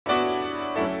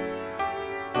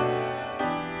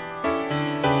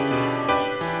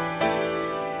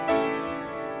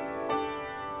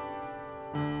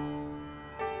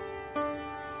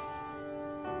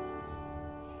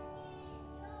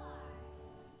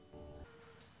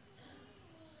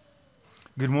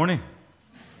Good morning.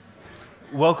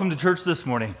 Welcome to church this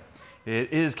morning.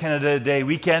 It is Canada Day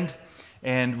weekend,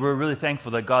 and we're really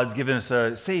thankful that God's given us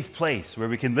a safe place where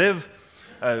we can live,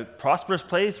 a prosperous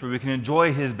place where we can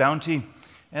enjoy His bounty,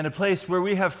 and a place where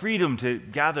we have freedom to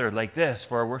gather like this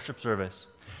for our worship service.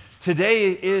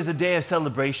 Today is a day of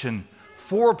celebration.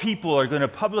 4 people are going to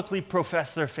publicly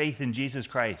profess their faith in Jesus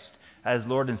Christ as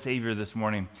Lord and Savior this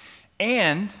morning,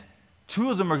 and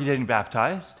 2 of them are getting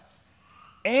baptized.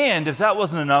 And if that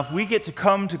wasn't enough, we get to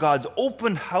come to God's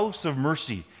open house of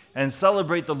mercy and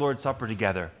celebrate the Lord's Supper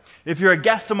together. If you're a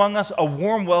guest among us, a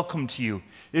warm welcome to you.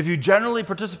 If you generally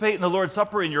participate in the Lord's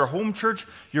Supper in your home church,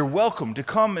 you're welcome to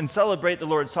come and celebrate the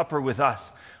Lord's Supper with us.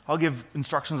 I'll give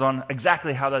instructions on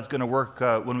exactly how that's going to work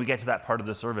when we get to that part of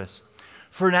the service.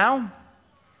 For now,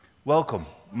 welcome.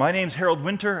 My name's Harold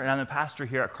Winter, and I'm the pastor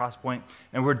here at Crosspoint,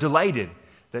 and we're delighted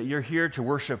that you're here to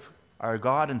worship our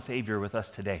God and Savior with us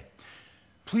today.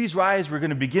 Please rise. We're going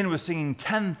to begin with singing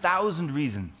 10,000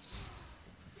 Reasons.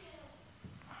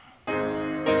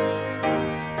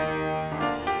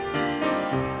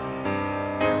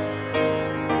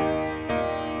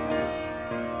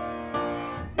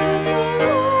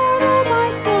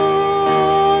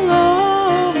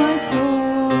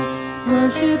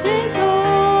 Worship His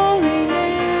holy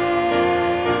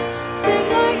name. Sing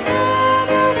like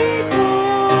never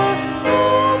before.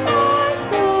 Oh, my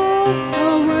soul,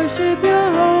 oh, worship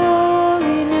Your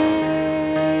holy name.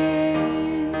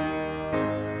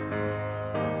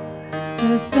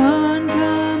 The sun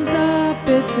comes up,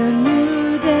 it's a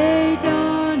new day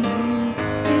dawning.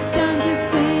 It's time to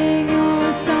sing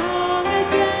Your song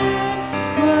again.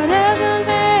 Whatever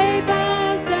may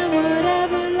pass and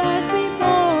whatever lies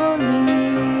before me,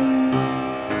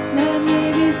 let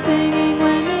me be singing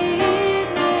when the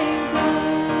evening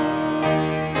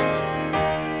comes.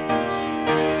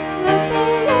 Bless the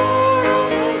Lord, oh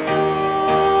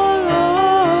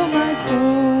my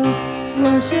soul,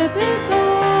 worship His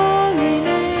holy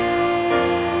name.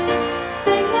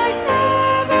 Sing like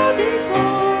never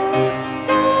before,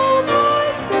 oh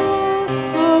my soul,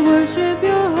 oh worship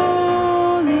Your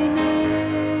holy name.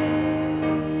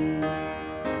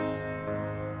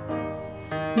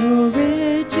 You're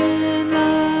rich in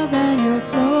love and You're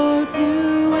slow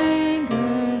to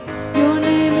anger. Your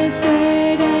name is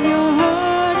great and Your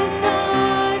heart is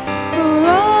kind. For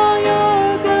all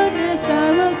Your goodness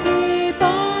I will keep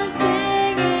on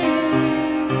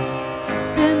singing.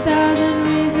 10,000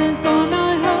 reasons for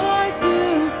my heart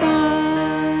to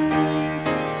find.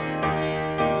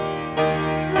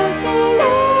 Bless the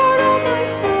Lord, oh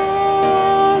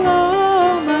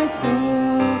my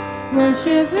soul,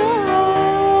 worship Your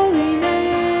holy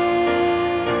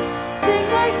name. Sing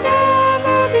like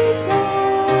never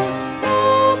before,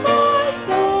 oh my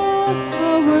soul,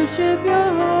 oh worship Your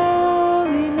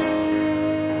holy name.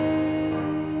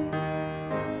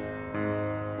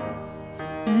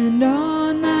 And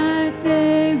on that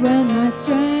day when my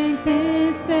strength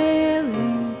is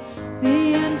failing,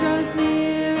 the end draws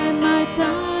near and my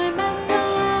time has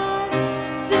come,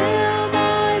 still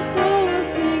my soul will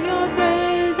sing Your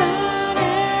praise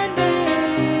unending.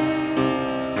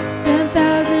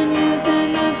 10,000 years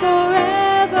and then forevermore.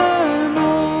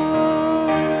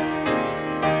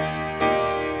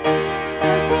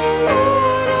 Bless the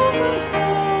Lord, oh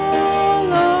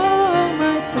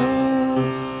my soul,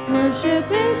 worship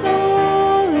His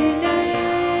holy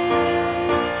name.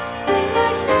 Sing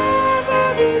like never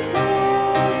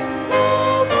before,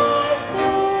 oh my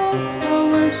soul, oh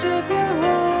worship Your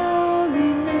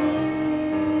holy name.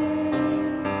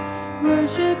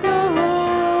 Worship Your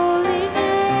holy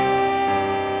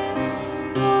name,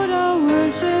 Lord, oh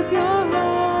worship Your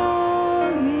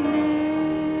holy name.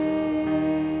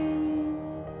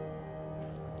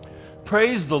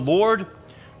 Praise the Lord.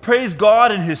 Praise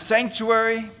God in His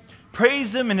sanctuary.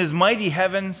 Praise Him in His mighty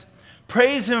heavens.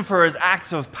 Praise Him for His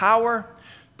acts of power.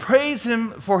 Praise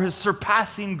Him for His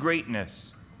surpassing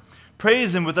greatness.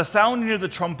 Praise Him with the sounding of the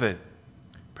trumpet.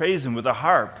 Praise Him with a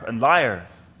harp and lyre.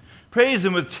 Praise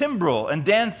Him with timbrel and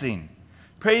dancing.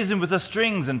 Praise Him with the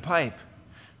strings and pipe.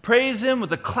 Praise Him with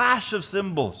the clash of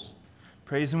cymbals.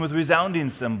 Praise Him with resounding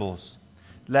cymbals.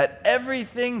 Let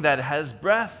everything that has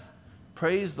breath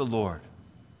praise the Lord.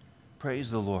 Praise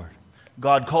the Lord.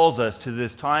 God calls us to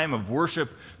this time of worship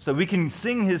so that we can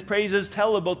sing His praises,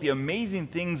 tell about the amazing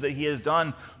things that He has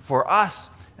done for us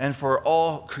and for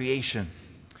all creation.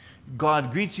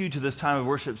 God greets you to this time of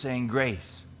worship saying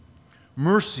grace,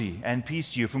 mercy, and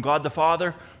peace to you from God the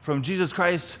Father, from Jesus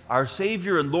Christ, our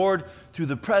Savior and Lord, through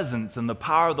the presence and the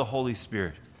power of the Holy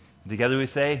Spirit. And together we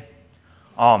say,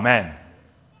 Amen.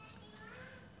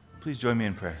 Please join me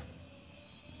in prayer.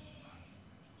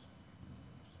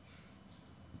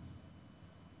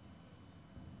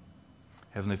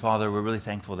 Heavenly Father, we're really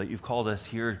thankful that you've called us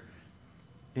here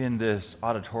in this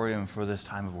auditorium for this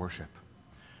time of worship.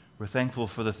 We're thankful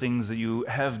for the things that you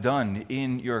have done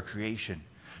in your creation,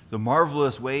 the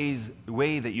marvelous way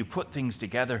that you put things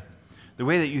together, the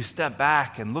way that you stepped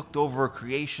back and looked over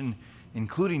creation,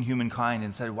 including humankind,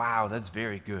 and said, wow, that's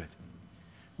very good.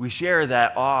 We share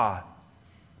that awe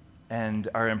and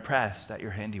are impressed at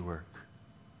your handiwork.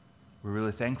 We're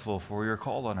really thankful for your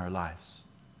call on our lives.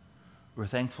 We're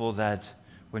thankful that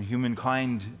when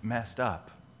humankind messed up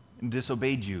and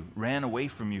disobeyed you, ran away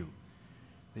from you,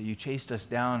 that you chased us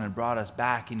down and brought us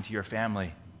back into your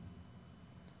family.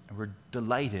 And we're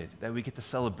delighted that we get to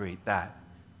celebrate that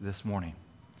this morning.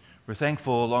 We're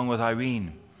thankful, along with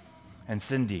Irene and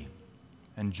Cindy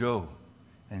and Joe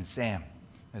and Sam,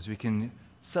 as we can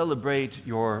celebrate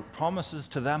your promises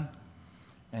to them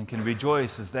and can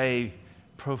rejoice as they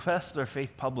profess their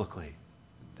faith publicly,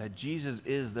 that Jesus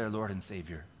is their Lord and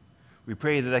Savior. We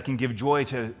pray that that can give joy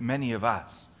to many of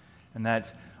us, and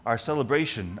that our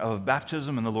celebration of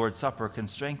baptism and the Lord's Supper can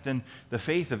strengthen the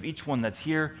faith of each one that's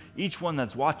here, each one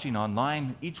that's watching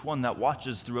online, each one that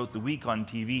watches throughout the week on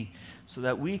TV, so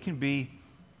that we can be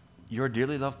your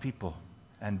dearly loved people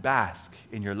and bask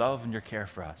in your love and your care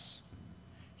for us.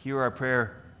 Hear our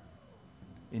prayer.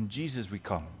 In Jesus we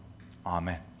come.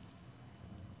 Amen.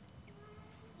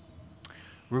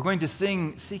 We're going to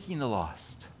sing Seeking the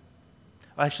Lost.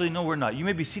 Actually, no, we're not. You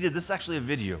may be seated. This is actually a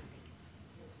video.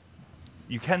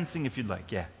 You can sing if you'd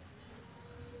like, yeah.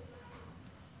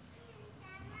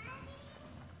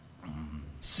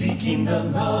 Seeking the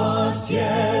lost,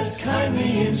 yes,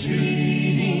 kindly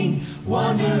entreating,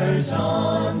 wanderers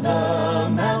on the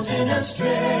mountain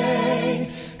astray.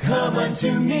 Come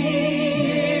unto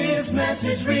me, his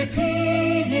message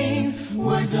repeating,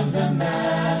 words of the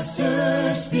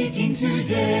Master speaking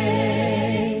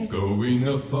today. Going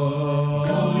afar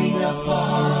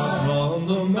on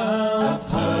the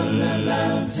mountain,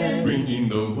 bringing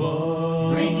the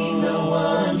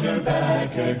wonder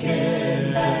back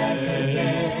again,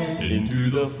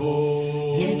 into the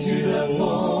fold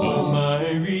of my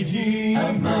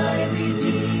Redeemer,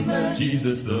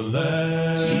 Jesus the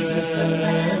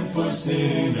Lamb, for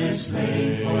sinners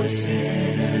slain,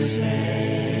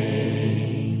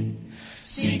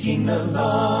 seeking the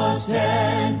lost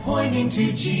and pointing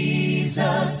to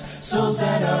Jesus, souls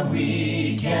that are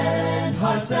weak and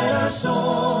hearts that are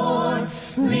sore,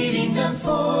 leading them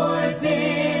forth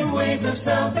in ways of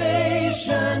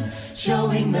salvation,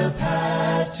 showing the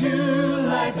path to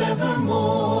life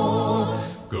evermore.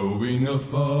 Going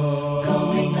afar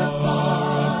upon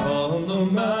the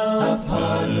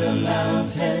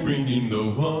mountain, bringing the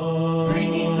wonder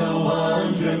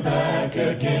back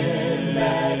again,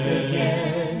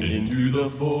 into the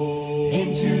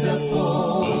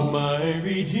fold of my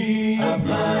Redeemer,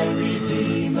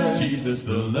 Jesus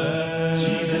the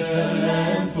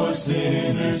Lamb, for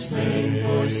sinners slain.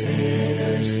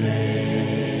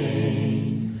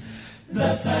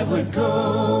 Thus I would go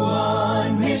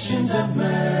on missions of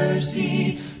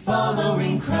mercy,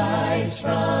 following Christ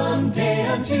from day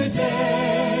unto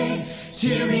day,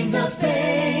 cheering the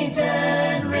faint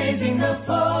and raising the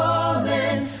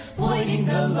fallen, pointing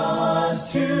the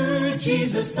lost to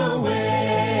Jesus the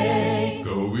way.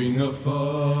 Going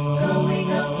afar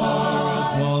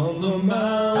upon the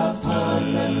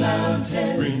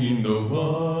mountain, bringing the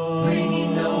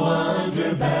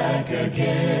wonder back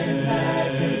again,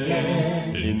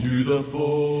 into the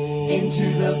fold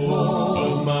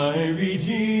of my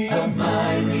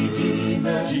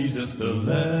Redeemer, Jesus the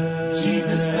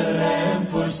Lamb,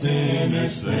 for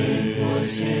sinners slain.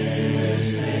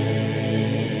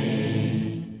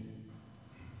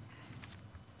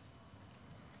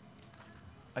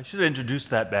 I should have introduced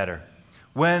that better.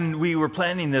 When we were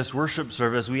planning this worship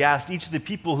service, we asked each of the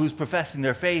people who's professing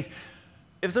their faith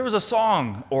if there was a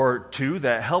song or two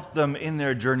that helped them in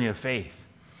their journey of faith.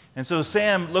 And so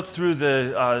Sam looked through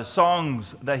the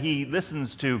songs that he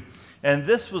listens to, and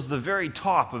this was the very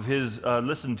top of his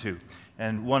listen to,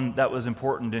 and one that was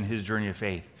important in his journey of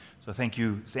faith. So thank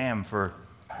you, Sam, for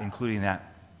including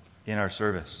that in our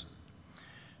service.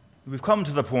 We've come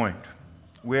to the point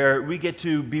where we get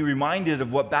to be reminded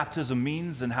of what baptism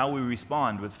means and how we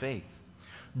respond with faith.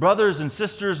 Brothers and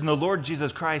sisters in the Lord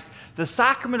Jesus Christ, the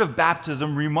sacrament of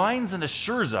baptism reminds and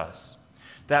assures us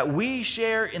that we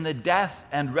share in the death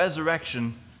and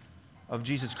resurrection of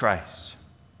Jesus Christ,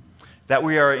 that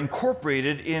we are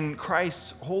incorporated in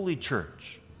Christ's holy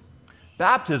church.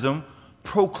 Baptism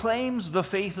proclaims the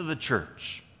faith of the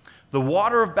church. The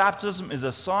water of baptism is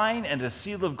a sign and a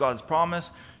seal of God's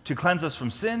promise to cleanse us from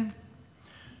sin,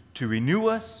 to renew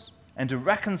us, and to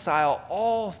reconcile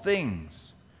all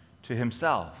things to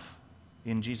himself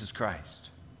in Jesus Christ.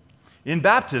 In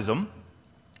baptism,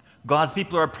 God's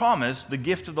people are promised the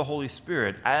gift of the Holy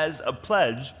Spirit as a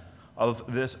pledge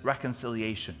of this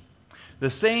reconciliation. The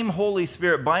same Holy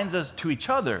Spirit binds us to each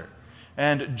other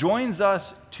and joins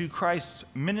us to Christ's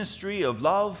ministry of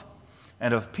love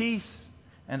and of peace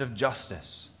and of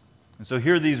justice. And so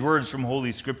hear these words from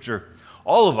Holy Scripture.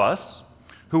 All of us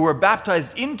who were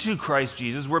baptized into Christ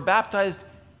Jesus were baptized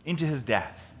into his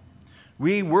death.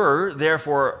 We were,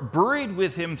 therefore, buried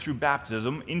with him through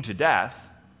baptism into death,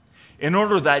 in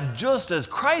order that just as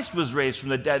Christ was raised from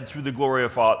the dead through the glory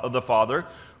of the Father,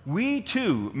 we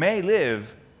too may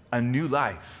live a new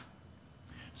life.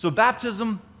 So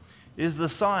baptism is the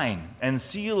sign and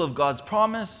seal of God's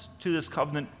promise to his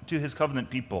covenant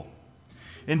people.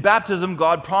 In baptism,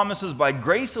 God promises by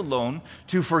grace alone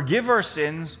to forgive our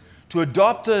sins, to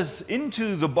adopt us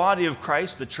into the body of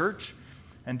Christ, the church,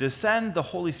 and to send the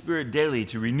Holy Spirit daily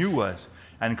to renew us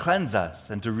and cleanse us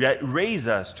and to raise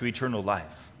us to eternal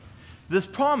life. This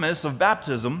promise of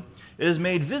baptism is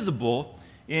made visible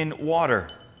in water.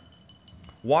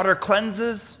 Water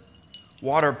cleanses,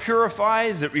 water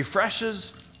purifies, it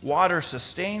refreshes, water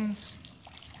sustains.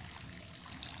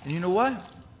 And you know what?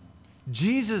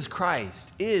 Jesus Christ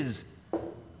is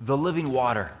the living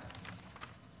water.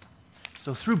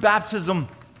 So through baptism,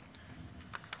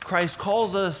 Christ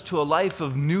calls us to a life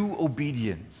of new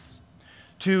obedience,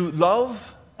 to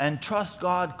love and trust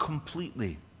God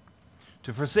completely,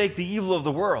 to forsake the evil of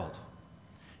the world,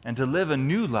 and to live a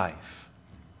new life,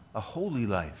 a holy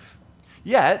life.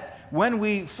 Yet, when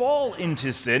we fall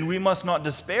into sin, we must not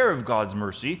despair of God's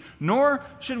mercy, nor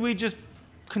should we just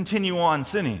continue on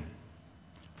sinning.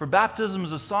 For baptism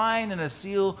is a sign and a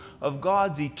seal of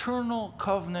God's eternal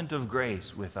covenant of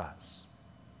grace with us.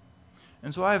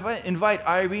 And so I invite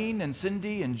Irene and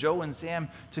Cindy and Joe and Sam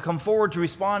to come forward to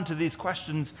respond to these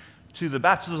questions, to the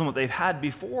baptism that they've had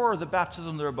before, or the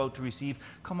baptism they're about to receive.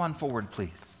 Come on forward, please.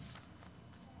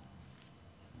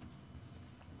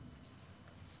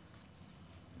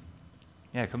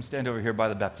 Yeah, come stand over here by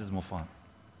the baptismal font.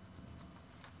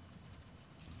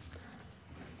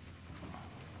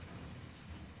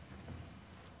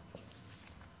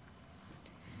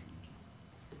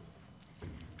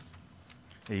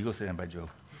 Yeah, you go sit down by Joe.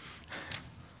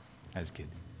 As a kid.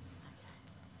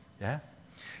 Yeah?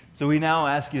 So we now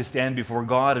ask you to stand before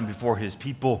God and before his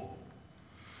people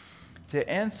to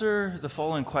answer the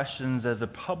following questions as a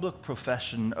public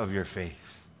profession of your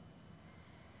faith.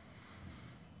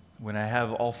 When I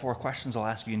have all four questions, I'll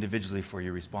ask you individually for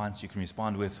your response. You can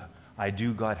respond with, I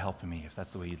do, God help me, if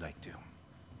that's the way you'd like to.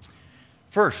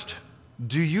 First,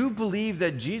 do you believe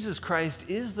that Jesus Christ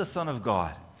is the Son of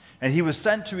God and he was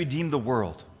sent to redeem the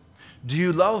world? Do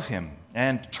you love him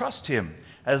and trust him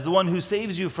as the one who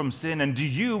saves you from sin? And do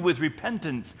you, with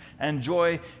repentance and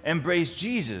joy, embrace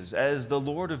Jesus as the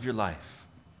Lord of your life?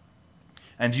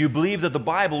 And do you believe that the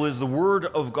Bible is the Word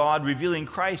of God revealing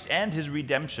Christ and his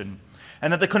redemption,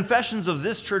 and that the confessions of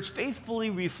this church faithfully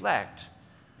reflect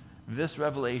this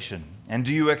revelation? And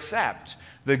do you accept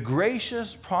the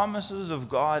gracious promises of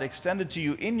God extended to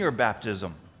you in your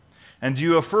baptism? And do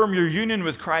you affirm your union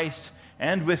with Christ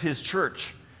and with his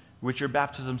church, which your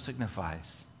baptism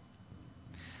signifies?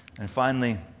 And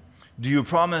finally, do you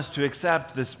promise to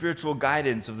accept the spiritual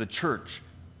guidance of the church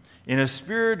in a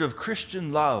spirit of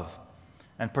Christian love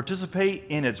and participate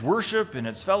in its worship, in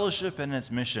its fellowship, and its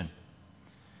mission?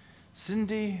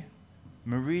 Cindy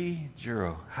Marie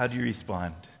Giroux, how do you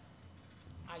respond?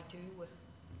 I do.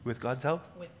 With God's help?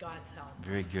 With God's help.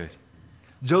 Very good.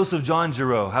 Joseph John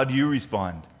Giroux, how do you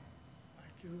respond? I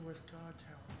do, with God's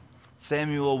help.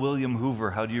 Samuel William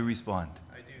Hoover, how do you respond?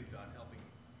 I do, God helping me.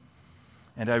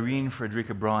 And Irene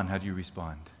Frederica Braun, how do you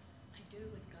respond? I do,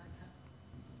 with God's help.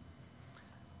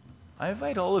 I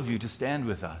invite all of you to stand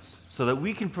with us so that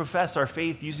we can profess our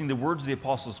faith using the words of the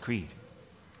Apostles' Creed.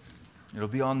 It'll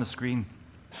be on the screen.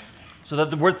 So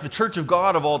that with the Church of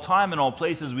God of all time and all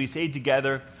places, we say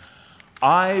together,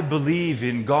 I believe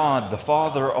in God the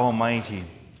Father Almighty,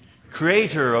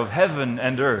 creator of heaven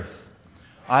and earth.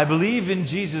 I believe in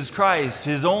Jesus Christ,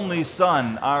 his only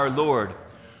Son, our Lord,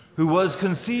 who was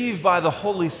conceived by the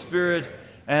Holy Spirit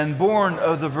and born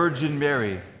of the Virgin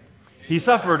Mary. He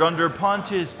suffered under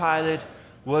Pontius Pilate,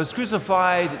 was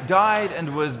crucified, died,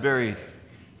 and was buried.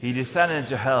 He descended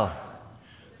to hell.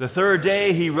 The third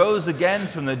day he rose again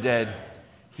from the dead.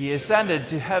 He ascended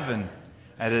to heaven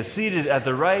and is seated at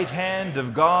the right hand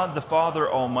of God the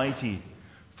Father Almighty.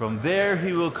 From there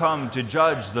he will come to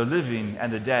judge the living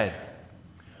and the dead.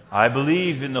 I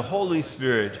believe in the Holy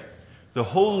Spirit, the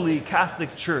holy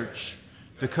Catholic Church,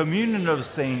 the communion of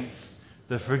saints,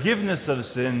 the forgiveness of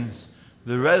sins,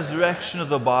 the resurrection of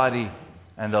the body,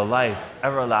 and the life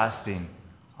everlasting.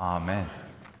 Amen.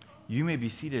 You may be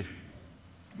seated.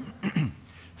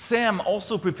 Sam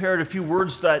also prepared a few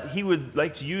words that he would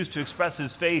like to use to express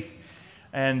his faith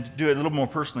and do it a little more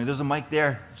personally. There's a mic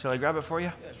there. Shall I grab it for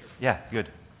you? Yeah, sure. Yeah, good.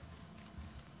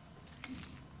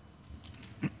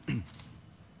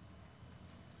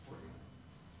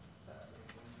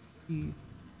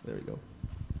 There you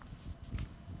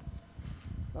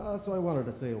go. So I wanted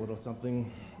to say a little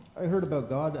something. I heard about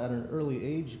God at an early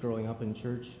age growing up in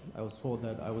church. I was told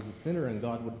that I was a sinner and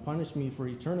God would punish me for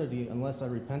eternity unless I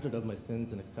repented of my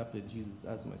sins and accepted Jesus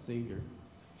as my Savior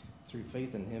through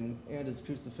faith in him and his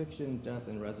crucifixion, death,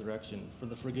 and resurrection for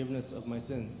the forgiveness of my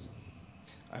sins.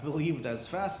 I believed as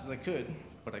fast as I could,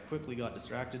 but I quickly got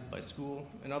distracted by school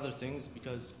and other things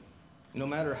because no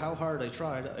matter how hard I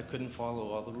tried, I couldn't follow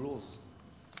all the rules.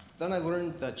 Then I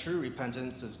learned that true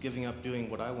repentance is giving up doing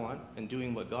what I want and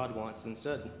doing what God wants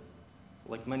instead.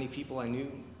 Like many people, I knew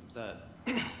that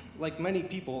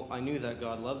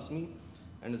God loves me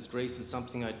and his grace is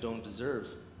something I don't deserve,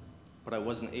 but I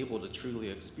wasn't able to truly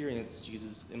experience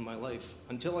Jesus in my life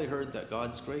until I heard that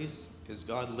God's grace is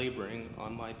God laboring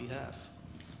on my behalf,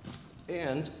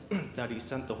 and that he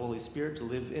sent the Holy Spirit to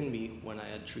live in me when I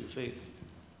had true faith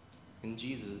in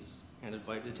Jesus and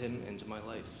invited him into my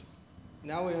life.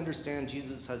 Now I understand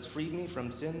Jesus has freed me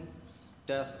from sin,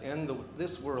 death, and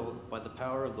this world by the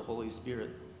power of the Holy Spirit.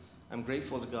 I'm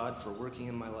grateful to God for working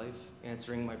in my life,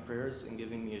 answering my prayers, and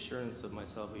giving me assurance of my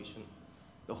salvation.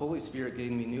 The Holy Spirit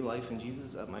gave me new life in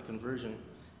Jesus at my conversion.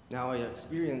 Now I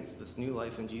experience this new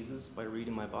life in Jesus by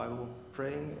reading my Bible,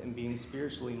 praying, and being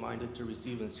spiritually minded to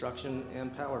receive instruction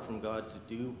and power from God to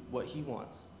do what he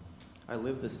wants. I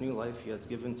live this new life he has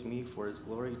given to me for his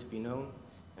glory to be known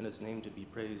and his name to be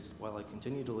praised, while I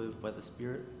continue to live by the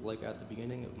Spirit like at the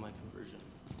beginning of my conversion.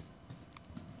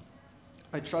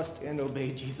 I trust and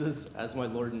obey Jesus as my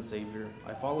Lord and Savior.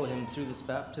 I follow him through this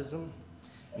baptism,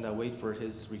 and I wait for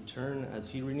his return as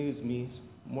he renews me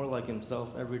more like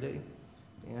himself every day,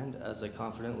 and as I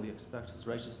confidently expect his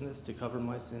righteousness to cover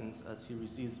my sins as he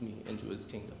receives me into his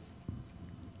kingdom.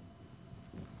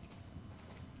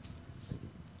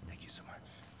 Thank you so much.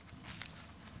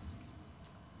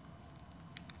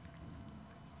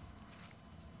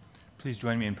 Please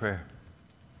join me in prayer.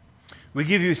 We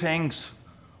give you thanks,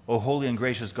 O holy and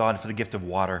gracious God, for the gift of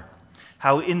water.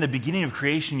 How in the beginning of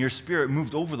creation your Spirit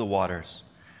moved over the waters.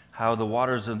 How in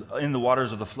the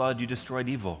waters of the flood you destroyed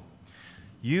evil.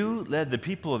 You led the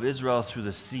people of Israel through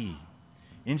the sea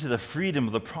into the freedom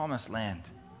of the promised land.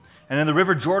 And in the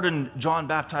river Jordan, John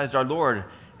baptized our Lord,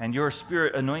 and your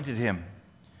Spirit anointed him.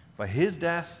 By his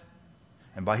death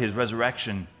and by his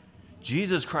resurrection,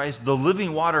 Jesus Christ, the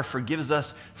living water, forgives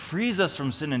us, frees us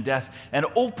from sin and death, and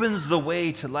opens the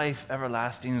way to life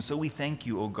everlasting. And so we thank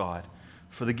you, O God,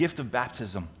 for the gift of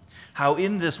baptism. How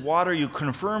in this water you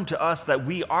confirm to us that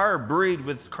we are buried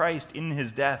with Christ in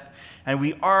his death, and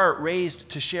we are raised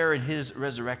to share in his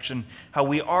resurrection. How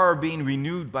we are being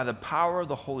renewed by the power of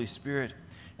the Holy Spirit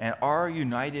and are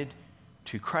united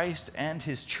to Christ and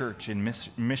his church in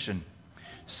mission.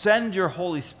 Send your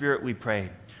Holy Spirit, we pray,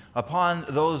 upon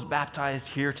those baptized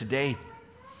here today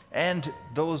and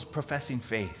those professing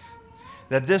faith,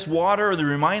 that this water, the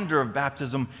reminder of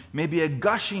baptism, may be a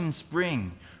gushing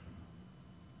spring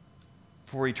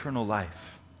for eternal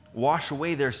life. Wash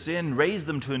away their sin, raise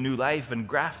them to a new life, and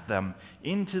graft them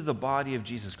into the body of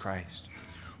Jesus Christ.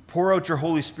 Pour out your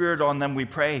Holy Spirit on them, we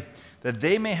pray, that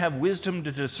they may have wisdom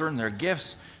to discern their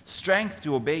gifts, strength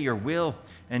to obey your will,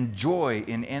 and joy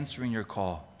in answering your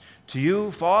call. To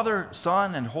you, Father,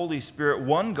 Son, and Holy Spirit,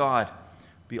 one God,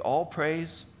 be all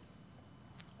praise,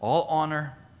 all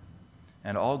honor,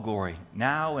 and all glory,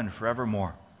 now and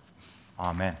forevermore.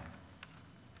 Amen.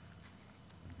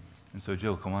 And so,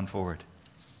 Joe, come on forward.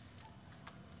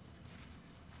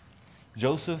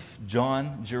 Joseph,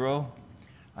 John, Jiro,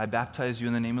 I baptize you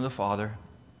in the name of the Father,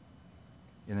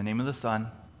 in the name of the Son,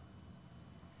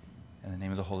 and in the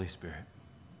name of the Holy Spirit.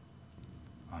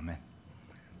 Amen.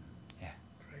 Yeah.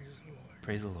 Praise the Lord.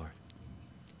 Praise the Lord.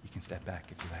 You can step back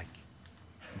if you like.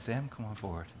 And Sam, come on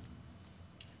forward.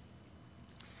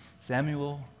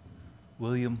 Samuel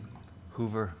William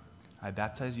Hoover, I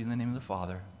baptize you in the name of the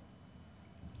Father,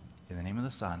 in the name of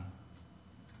the Son,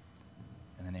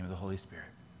 in the name of the Holy Spirit.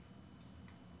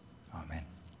 Amen.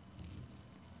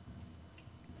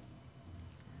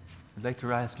 I'd like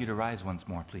to ask you to rise once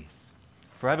more, please.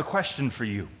 For I have a question for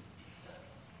you.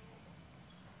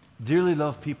 Dearly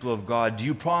loved people of God, do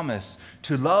you promise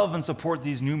to love and support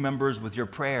these new members with your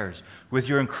prayers, with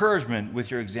your encouragement, with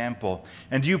your example?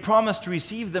 And do you promise to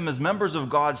receive them as members of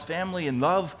God's family in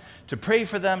love, to pray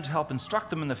for them, to help instruct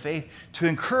them in the faith, to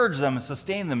encourage them and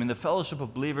sustain them in the fellowship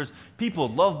of believers, people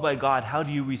loved by God? How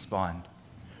do you respond?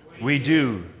 We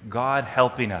do, God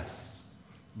helping us.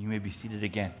 You may be seated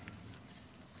again.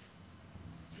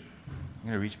 I'm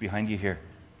going to reach behind you here.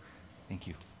 Thank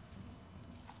you.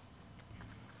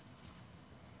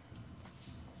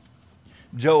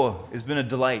 Joe, it's been a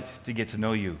delight to get to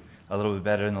know you a little bit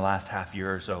better in the last half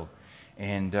year or so.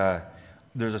 And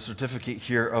there's a certificate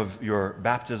here of your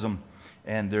baptism,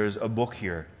 and there's a book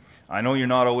here. I know you're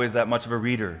not always that much of a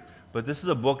reader, but this is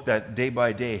a book that day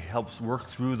by day helps work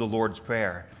through the Lord's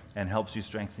Prayer and helps you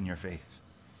strengthen your faith.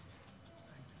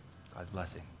 God's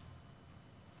blessing.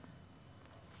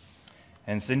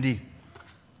 And Cindy,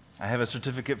 I have a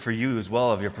certificate for you as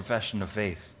well of your profession of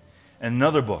faith. And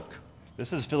another book.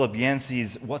 This is Philip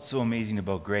Yancey's What's So Amazing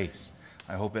About Grace.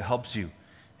 I hope it helps you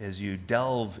as you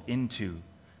delve into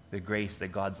the grace that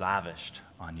God's lavished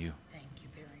on you. Thank you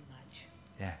very much.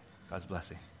 Yeah, God's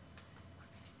blessing.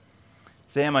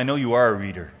 Sam, I know you are a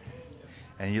reader,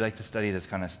 and you like to study this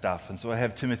kind of stuff. And so I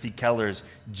have Timothy Keller's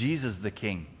Jesus the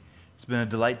King. It's been a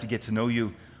delight to get to know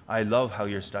you. I love how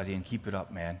you're studying. Keep it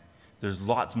up, man. There's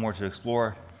lots more to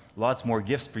explore, lots more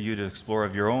gifts for you to explore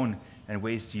of your own, and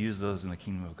ways to use those in the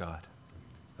kingdom of God.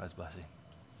 God's blessing.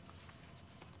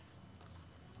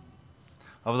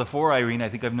 Of the four, Irene, I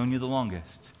think I've known you the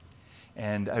longest.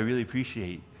 And I really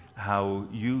appreciate how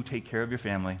you take care of your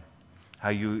family, how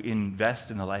you invest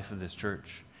in the life of this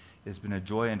church. It's been a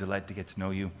joy and delight to get to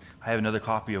know you. I have another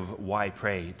copy of Why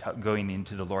Pray, going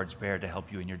into the Lord's Prayer to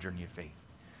help you in your journey of faith.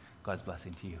 God's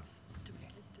blessing to you. Do we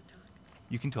get to talk?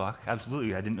 You can talk,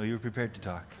 absolutely. I didn't know you were prepared to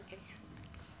talk.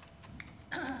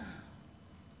 Okay.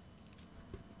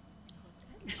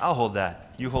 I'll hold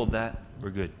that. You hold that. We're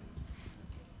good.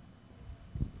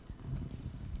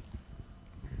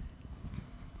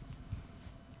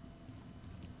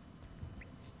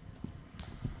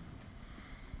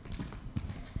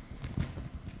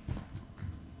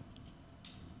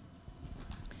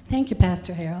 Thank you,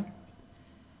 Pastor Harold.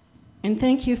 And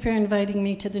thank you for inviting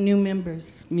me to the new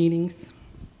members' meetings.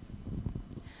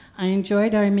 I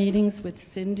enjoyed our meetings with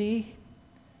Cindy,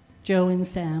 Joe, and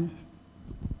Sam.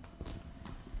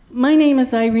 My name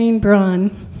is Irene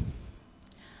Braun.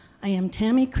 I am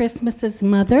Tammy Christmas's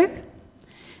mother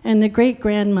and the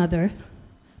great-grandmother,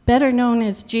 better known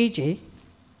as Gigi,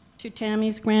 to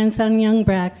Tammy's grandson, young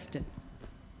Braxton.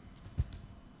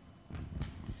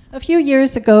 A few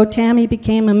years ago, Tammy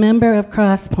became a member of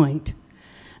Crosspoint,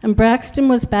 and Braxton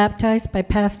was baptized by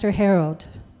Pastor Harold.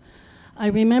 I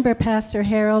remember Pastor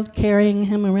Harold carrying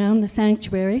him around the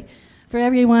sanctuary for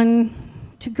everyone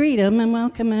to greet him and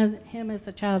welcome him as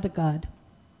a child of God.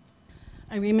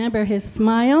 I remember his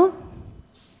smile,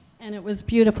 and it was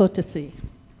beautiful to see.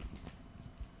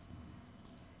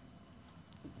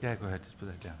 Yeah, go ahead. Just put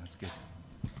that down. That's good.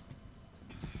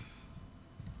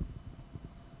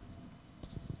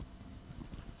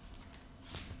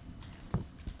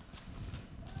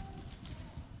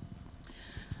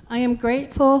 I am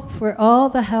grateful for all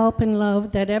the help and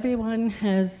love that everyone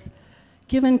has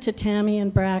given to Tammy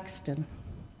and Braxton.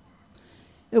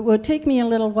 It will take me a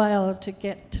little while to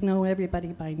get to know everybody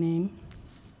by name.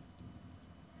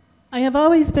 I have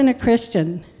always been a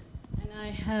Christian, and I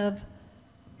have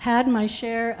had my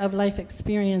share of life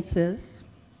experiences.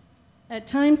 At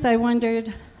times I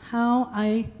wondered how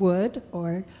I would,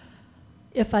 or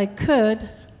if I could,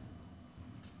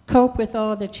 cope with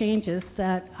all the changes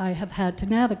that I have had to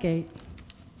navigate.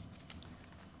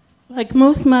 Like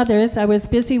most mothers, I was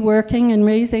busy working and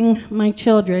raising my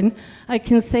children. I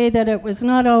can say that it was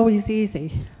not always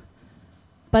easy,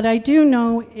 but I do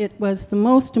know it was the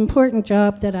most important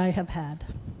job that I have had.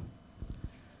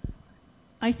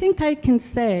 I think I can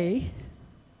say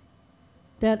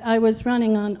that I was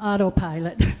running on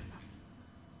autopilot.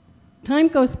 Time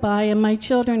goes by and my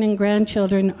children and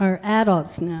grandchildren are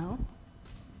adults now.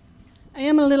 I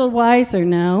am a little wiser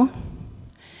now,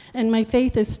 and my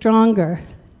faith is stronger.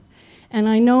 And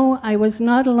I know I was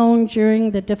not alone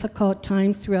during the difficult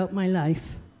times throughout my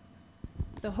life.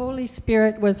 The Holy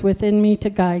Spirit was within me to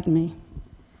guide me.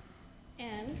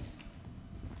 And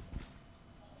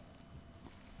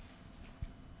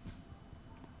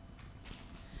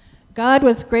God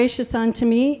was gracious unto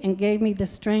me and gave me the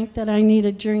strength that I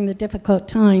needed during the difficult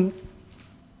times.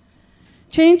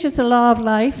 Change is a law of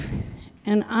life,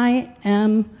 and I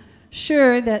am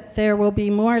sure that there will be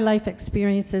more life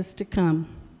experiences to come.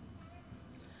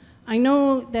 I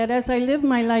know that as I live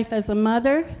my life as a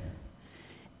mother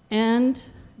and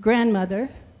grandmother,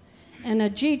 and a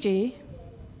Gigi,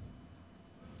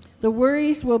 the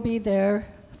worries will be there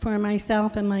for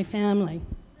myself and my family.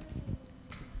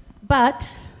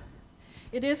 But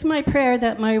it is my prayer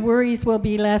that my worries will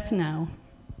be less now.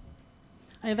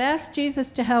 I've asked Jesus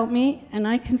to help me, and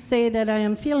I can say that I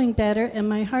am feeling better and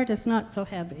my heart is not so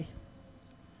heavy.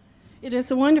 It is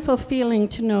a wonderful feeling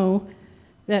to know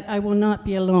that I will not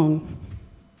be alone.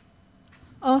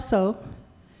 Also,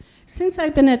 since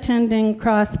I've been attending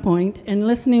Crosspoint and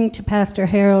listening to Pastor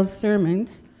Harold's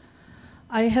sermons,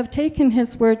 I have taken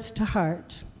his words to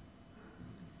heart.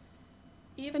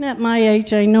 Even at my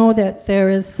age, I know that there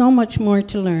is so much more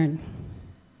to learn.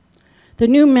 The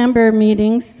new member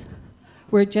meetings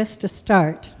were just a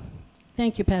start.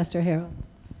 Thank you, Pastor Harold.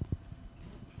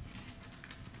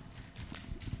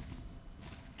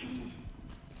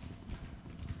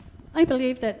 I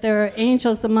believe that there are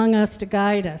angels among us to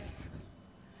guide us.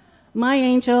 My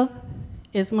angel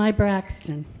is my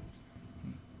Braxton.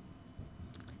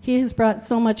 He has brought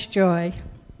so much joy.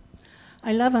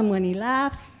 I love him when he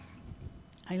laughs.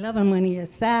 I love him when he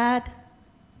is sad.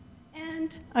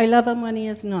 And I love him when he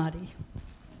is naughty.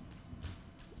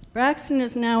 Braxton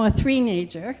is now a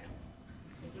three-nager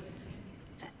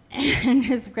and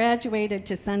has graduated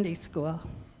to Sunday school.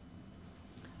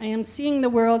 I am seeing the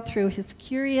world through his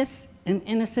curious and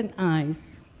innocent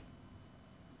eyes.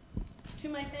 To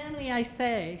my family, I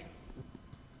say,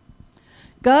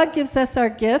 God gives us our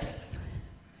gifts,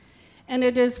 and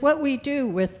it is what we do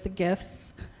with the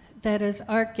gifts that is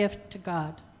our gift to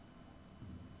God.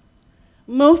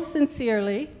 Most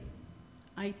sincerely,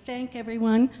 I thank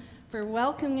everyone for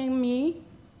welcoming me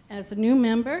as a new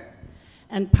member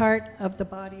and part of the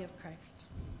body of Christ.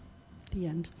 The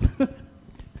end.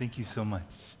 Thank you so much.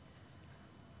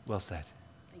 Well said.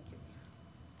 Thank you.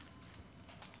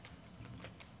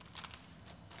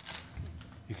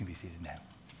 You can be seated now.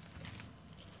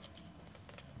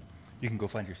 You can go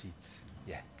find your seats.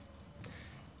 Yeah.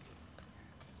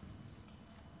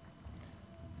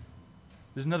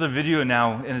 There's another video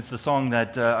now, and it's the song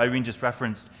that Irene just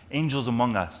referenced, Angels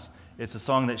Among Us. It's a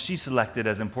song that she selected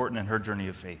as important in her journey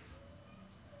of faith.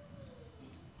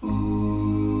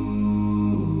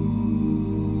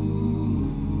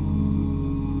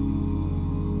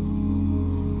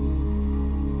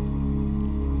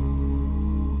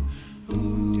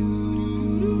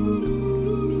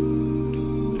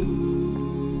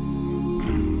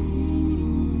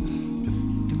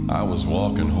 I was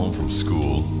walking home from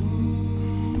school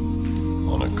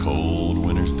on a cold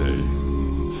winter's day.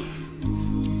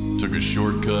 Took a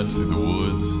shortcut through the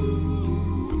woods,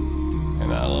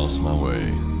 and I lost my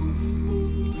way.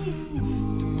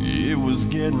 It was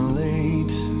getting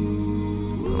late,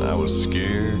 and I was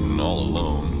scared and all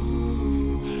alone.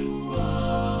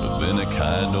 But then a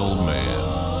kind old man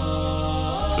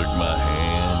took my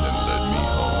hand and led me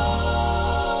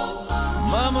home.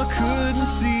 Mama couldn't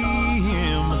see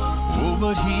him, oh,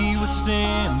 but he was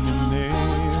standing there.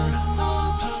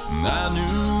 And I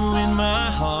knew in my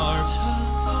heart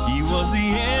he was the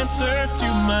answer to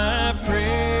my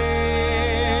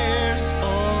prayers.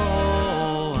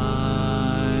 Oh,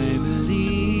 I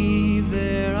believe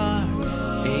there are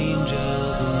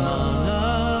angels among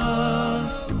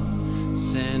us,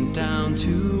 sent down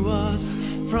to us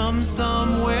from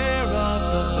somewhere up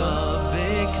above.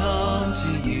 They come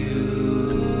to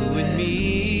you and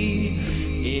me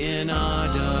in our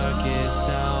darkest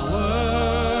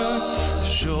hour to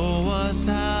show us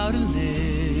how to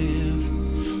live,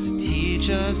 to teach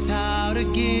us how to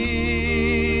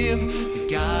give, to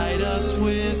guide us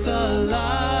with the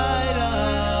light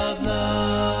of love.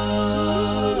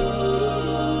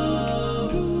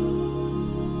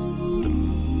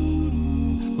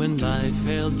 When life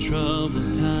held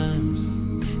troubled times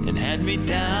and had me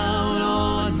down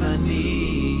on my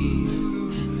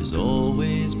knees, there's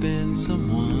always been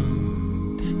someone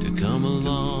to come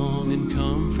along and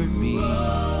comfort me.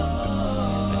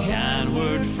 A kind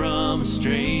word from a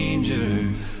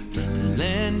stranger to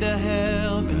lend a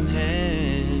helping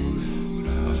hand,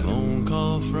 a phone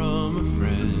call from a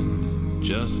friend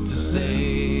just to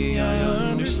say I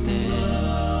understand.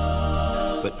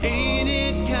 But ain't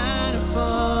it kind of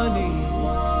funny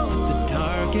at the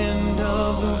dark end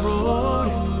of the road,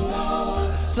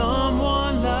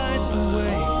 someone lights the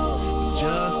way with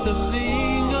just a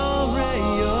single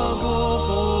ray of hope.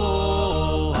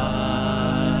 Oh,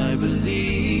 I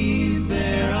believe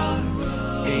there are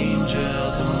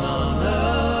angels among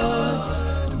us,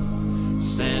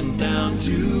 sent down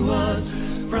to us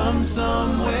from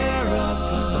somewhere up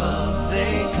above.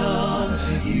 They come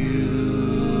to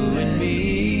you and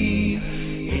me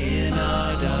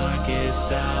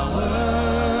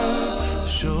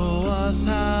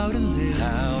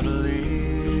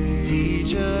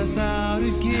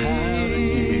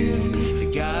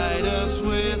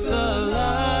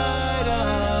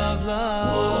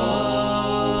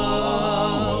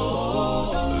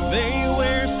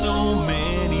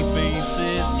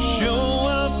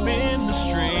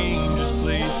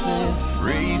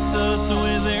Grace us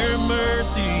with their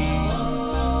mercy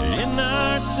in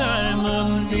our time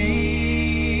of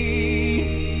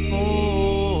need.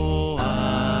 Oh,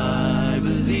 I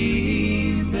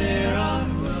believe there are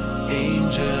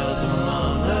angels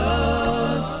among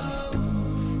us,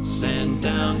 sent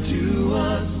down to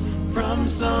us from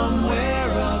somewhere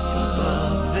up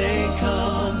above. They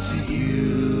come to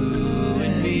you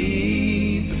and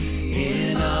me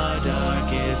in our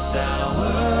darkest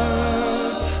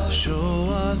hour to show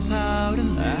us how to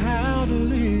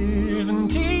live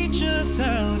and teach us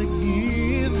how to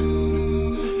give,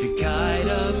 to guide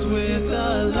us with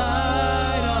the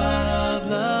light of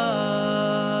love,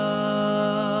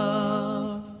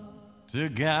 to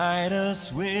guide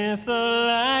us with the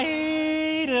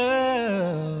light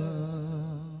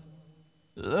of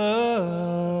love.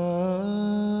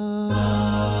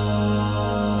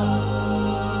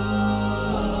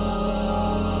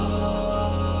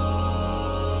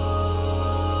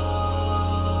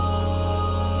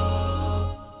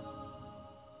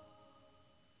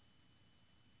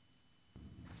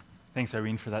 Thanks,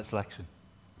 Irene, for that selection.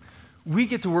 We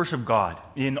get to worship God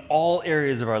in all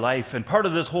areas of our life, and part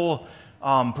of this whole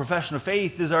profession of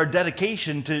faith is our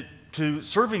dedication to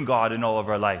serving God in all of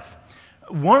our life.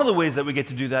 One of the ways that we get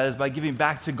to do that is by giving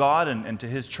back to God and to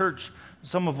His church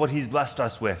some of what He's blessed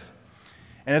us with.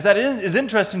 And if that is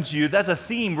interesting to you, that's a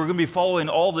theme we're going to be following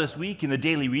all this week in the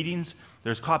daily readings.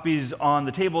 There's copies on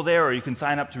the table there, or you can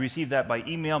sign up to receive that by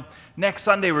email. Next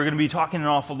Sunday, we're going to be talking an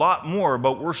awful lot more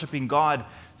about worshiping God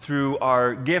through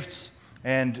our gifts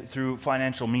and through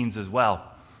financial means as well.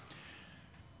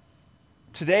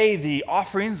 Today, the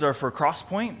offerings are for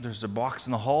Crosspoint. There's a box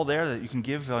in the hall there that you can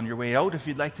give on your way out if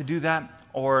you'd like to do that,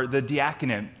 or the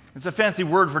diaconate. It's a fancy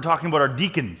word for talking about our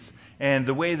deacons and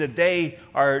the way that they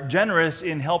are generous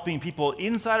in helping people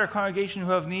inside our congregation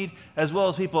who have need, as well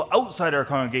as people outside our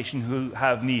congregation who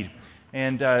have need.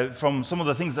 And from some of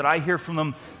the things that I hear from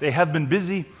them, they have been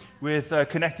busy with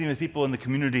connecting with people in the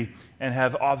community and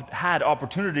have had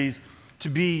opportunities to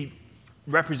be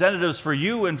representatives for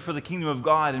you and for the kingdom of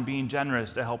God and being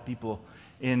generous to help people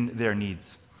in their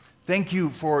needs. Thank you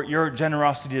for your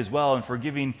generosity as well and for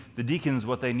giving the deacons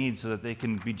what they need so that they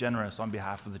can be generous on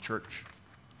behalf of the church.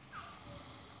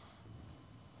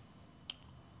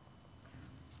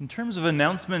 In terms of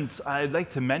announcements, I'd like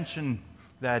to mention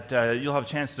that you'll have a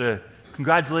chance to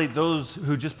congratulate those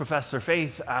who just professed their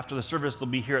faith. After the service, they'll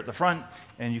be here at the front,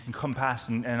 and you can come past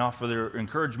and offer their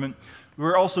encouragement.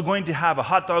 We're also going to have a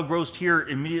hot dog roast here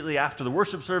immediately after the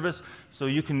worship service, so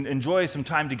you can enjoy some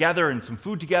time together and some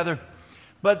food together.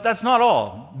 But that's not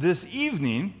all. This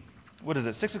evening, what is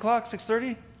it, 6 o'clock,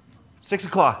 6:30? 6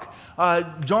 o'clock.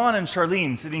 John and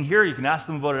Charlene sitting here, you can ask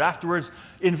them about it afterwards,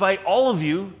 invite all of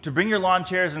you to bring your lawn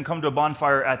chairs and come to a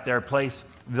bonfire at their place.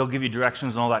 They'll give you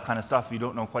directions and all that kind of stuff. You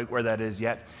don't know quite where that is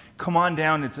yet. Come on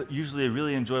down. It's usually a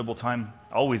really enjoyable time,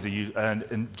 always an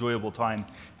enjoyable time,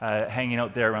 hanging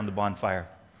out there around the bonfire.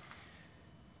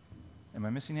 Am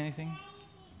I missing anything?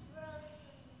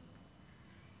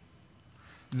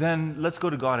 Then let's go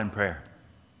to God in prayer.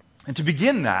 And to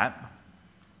begin that,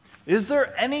 is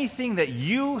there anything that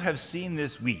you have seen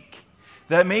this week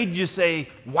that made you say,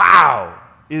 wow,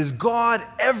 is God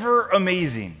ever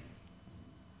amazing?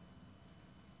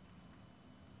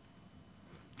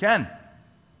 Ken?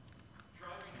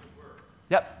 Driving to work,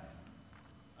 Yep.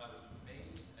 I was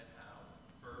amazed at how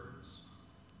birds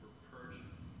were perching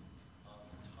on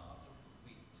the top of the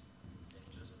wheat and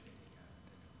just picking at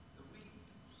it. The wheat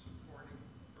supporting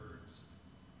birds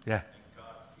Yeah. and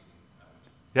God feeding out.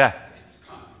 Yeah. It was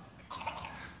caught.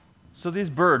 So these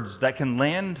birds that can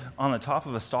land on the top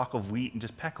of a stalk of wheat and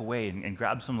just peck away and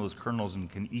grab some of those kernels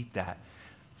and can eat that.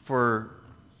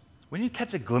 When you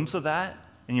catch a glimpse of that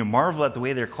and you marvel at the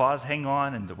way their claws hang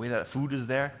on and the way that food is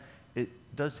there, it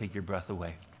does take your breath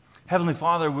away. Heavenly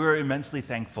Father, we're immensely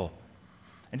thankful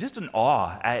and just in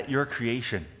awe at your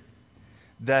creation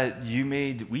that you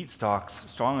made wheat stalks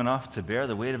strong enough to bear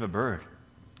the weight of a bird.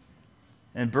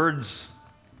 And birds,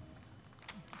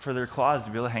 for their claws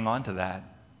to be able to hang on to that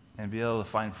and be able to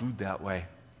find food that way.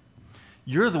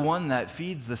 You're the one that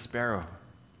feeds the sparrow.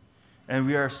 And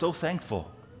we are so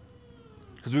thankful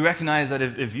because we recognize that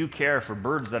if you care for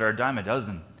birds that are a dime a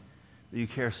dozen, that you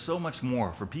care so much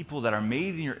more for people that are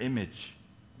made in your image.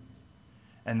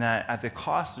 And that at the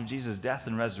cost of Jesus' death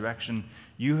and resurrection,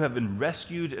 you have been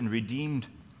rescued and redeemed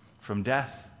from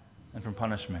death and from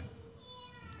punishment.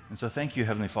 And so thank you,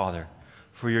 Heavenly Father,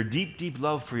 for your deep, deep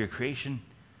love for your creation,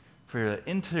 for your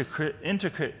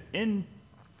intricate, in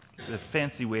the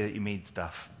fancy way that you made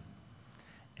stuff,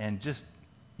 and just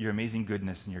your amazing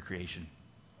goodness in your creation.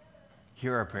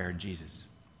 Hear our prayer in Jesus.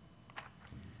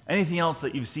 Anything else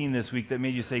that you've seen this week that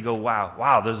made you say, go, wow,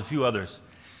 wow, there's a few others.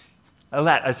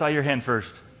 Alette, I saw your hand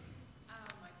first.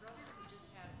 My brother who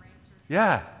just had brain surgery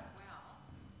Yeah. well,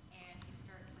 and he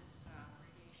starts his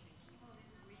radiation and chemo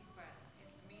this week, but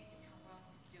it's amazing how well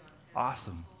he's doing. 'Cause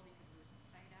Awesome. He was told he could lose his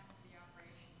sight after the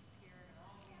operation. He's hearing and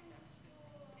all these deficits,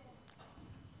 and he didn't.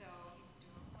 So he's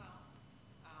doing well.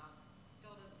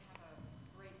 Still doesn't have a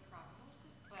great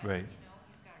prognosis, but Right. you know,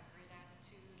 he's got a great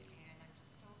attitude, and I'm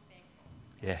just so thankful.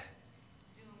 Yeah.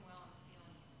 He's doing well and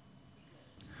feeling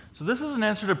good. So this is an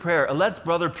answer to prayer. Alette's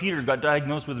brother Peter got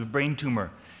diagnosed with a brain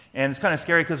tumor. And it's kind of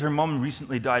scary because her mom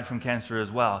recently died from cancer as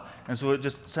well. And so it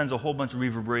just sends a whole bunch of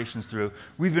reverberations through.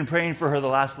 We've been praying for her the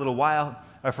last little while,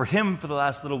 for him for the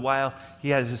last little while. He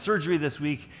had his surgery this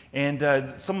week. And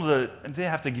they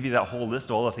have to give you that whole list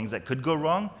of all the things that could go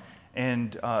wrong.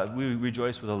 And we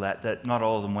rejoice with Alette that not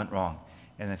all of them went wrong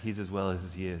and that he's as well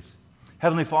as he is.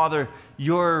 Heavenly Father,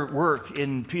 your work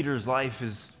in Peter's life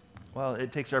is, well,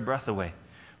 it takes our breath away.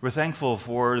 We're thankful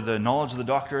for the knowledge of the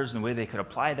doctors and the way they could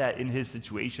apply that in his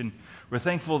situation. We're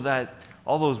thankful that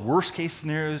all those worst case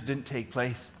scenarios didn't take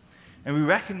place. And we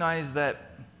recognize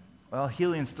that, well,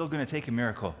 healing is still going to take a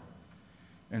miracle.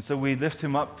 And so we lift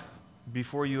him up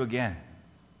before you again,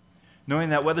 knowing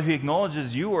that whether he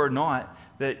acknowledges you or not,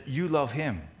 that you love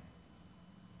him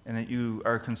and that you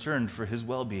are concerned for his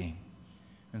well-being.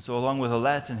 And so along with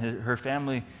Alette and her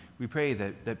family, we pray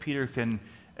that Peter can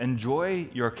enjoy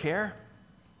your care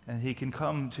and he can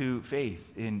come to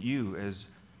faith in you as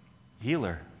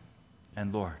healer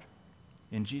and Lord.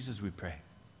 In Jesus we pray.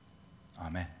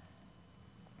 Amen.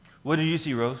 What do you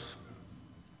see, Rose?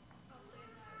 Something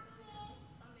that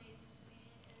really just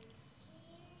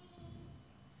amazes me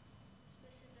is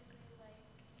specifically like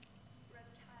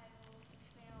reptiles and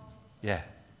snails. Yeah.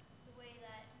 The way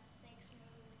that snakes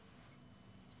move,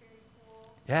 it's very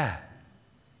cool. Yeah.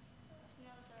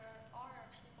 Snails are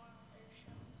actually born with their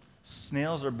shells.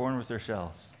 Snails are born with their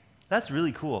shells. That's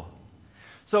really cool.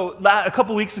 So a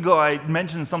couple weeks ago, I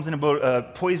mentioned something about a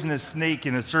poisonous snake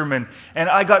in a sermon, and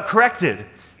I got corrected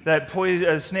that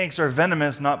snakes are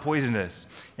venomous, not poisonous.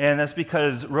 And that's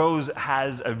because Rose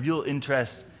has a real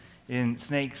interest in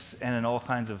snakes and in all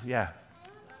kinds of, yeah. Want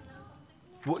to know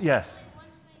something? Well, yes. One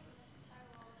snake in this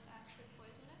Tyrol is actually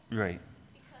poisonous Right.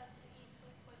 because it eats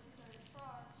like poison-coated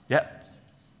frogs. Yep. It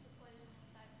keeps the poison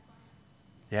inside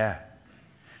plants. Yeah.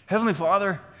 Heavenly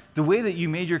Father, the way that you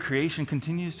made your creation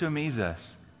continues to amaze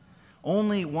us.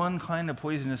 Only one kind of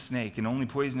poisonous snake, and only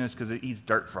poisonous because it eats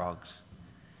dart frogs.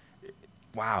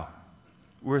 Wow.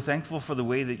 We're thankful for the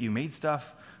way that you made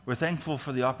stuff. We're thankful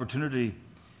for the opportunity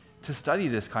to study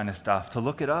this kind of stuff, to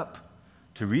look it up,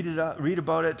 to read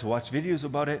about it, to watch videos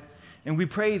about it. And we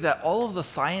pray that all of the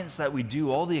science that we do,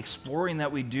 all the exploring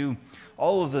that we do,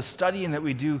 all of the studying that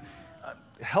we do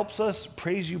helps us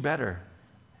praise you better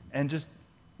and just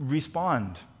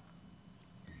respond,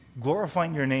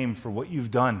 glorifying your name for what you've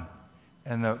done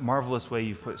and the marvelous way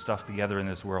you've put stuff together in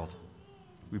this world.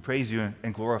 We praise you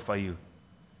and glorify you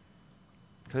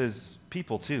because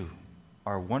people, too,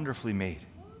 are wonderfully made.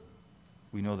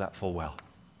 We know that full well.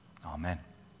 Amen.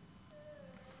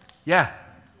 Yeah,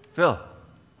 Phil.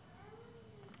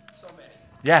 So many,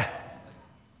 Yeah.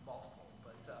 multiple,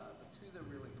 but two that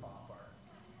really pop are,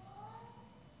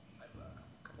 I have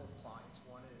a couple of clients.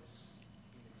 One is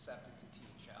being accepted to Teen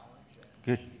Challenge, and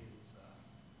Good. she is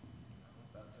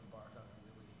about to embark on a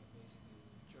really amazing new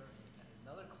journey. And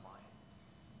another client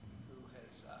who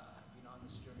has been on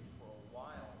this journey for a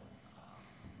while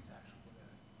is actually going to,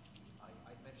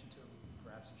 I mentioned to him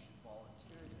perhaps he should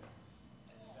volunteer there,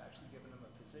 and they've actually given him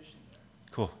a position there.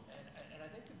 Cool. And I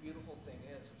think the beautiful thing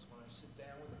is when I sit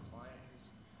down with a client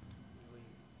who's really,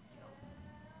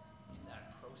 in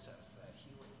that process, that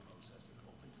healing process, and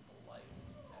open to the light,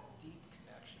 that deep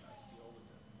connection I feel with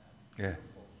them, that Yeah.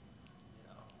 beautiful,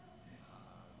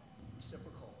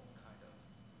 reciprocal kind of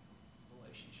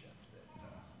relationship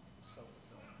that is so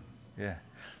fulfilling. Yeah.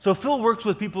 So Phil works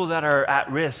with people that are at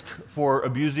risk for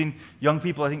abusing young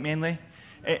people, I think mainly.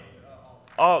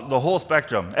 The whole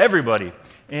spectrum, everybody.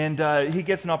 And he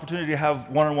gets an opportunity to have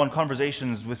one-on-one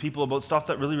conversations with people about stuff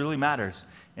that really, really matters.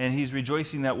 And he's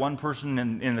rejoicing that one person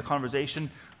in the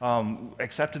conversation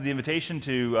accepted the invitation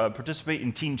to participate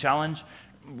in Teen Challenge,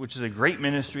 which is a great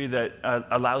ministry that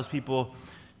allows people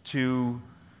to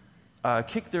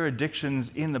kick their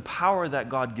addictions in the power that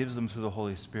God gives them through the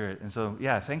Holy Spirit. And so,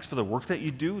 yeah, thanks for the work that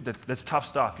you do. That's tough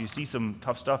stuff. You see some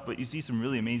tough stuff, but you see some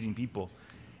really amazing people.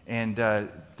 And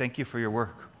thank you for your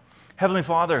work. Heavenly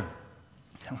Father,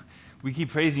 we keep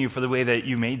praising you for the way that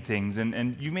you made things,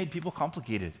 and you made people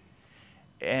complicated.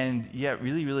 And yet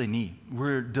really, really neat.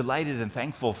 We're delighted and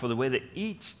thankful for the way that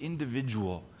each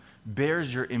individual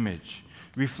bears your image,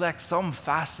 reflects some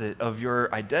facet of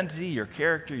your identity, your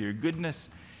character, your goodness,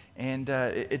 and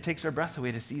it takes our breath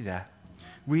away to see that.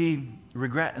 We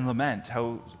regret and lament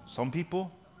how some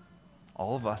people,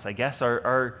 all of us, I guess,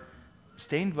 are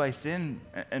stained by sin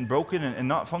and broken and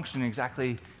not functioning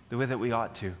exactly the way that we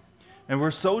ought to. And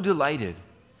we're so delighted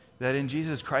that in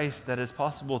Jesus Christ that it's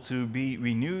possible to be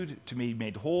renewed, to be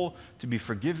made whole, to be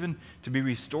forgiven, to be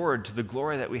restored to the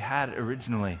glory that we had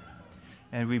originally.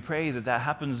 And we pray that that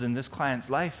happens in this client's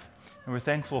life, and we're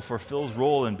thankful for Phil's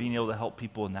role in being able to help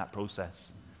people in that process.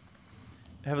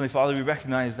 Heavenly Father, we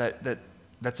recognize that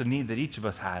that's a need that each of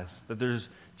us has, that there's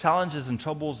challenges and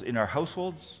troubles in our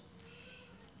households,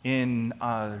 in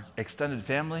our extended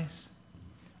families,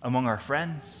 among our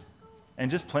friends,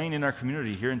 and just plain in our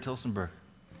community here in Tillsonburg.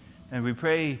 And we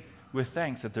pray with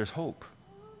thanks that there's hope.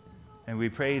 And we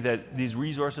pray that these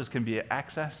resources can be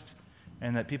accessed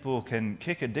and that people can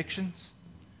kick addictions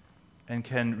and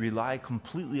can rely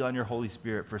completely on your Holy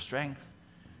Spirit for strength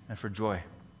and for joy.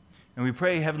 And we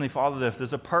pray, Heavenly Father, that if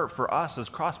there's a part for us as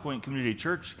Crosspoint Community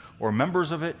Church or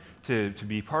members of it to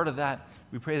be part of that,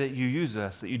 we pray that you use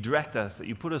us, that you direct us, that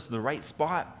you put us in the right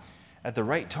spot at the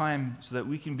right time so that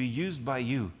we can be used by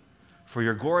you for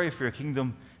your glory, for your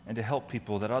kingdom, and to help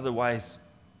people that otherwise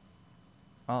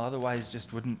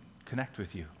just wouldn't connect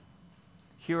with you.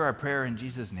 Hear our prayer in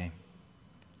Jesus' name.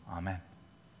 Amen.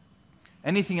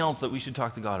 Anything else that we should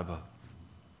talk to God about?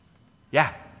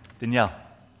 Yeah, Danielle.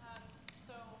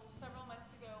 So several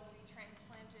months ago, we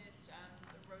transplanted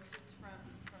the roses from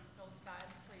Phil's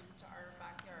dad's place to our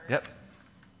backyard. Yep.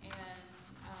 And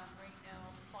right now,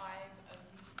 5 of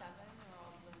the 7 are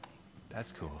all blooming.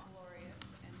 That's cool. They're glorious.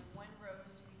 And the one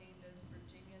rose we named as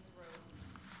Virginia's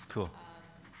Rose. Cool.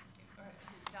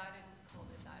 His dad had called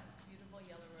it that. It's a beautiful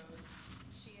yellow rose.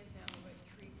 She is now about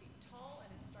 3 feet tall and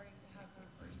is starting to have her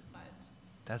first bud.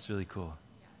 That's really cool.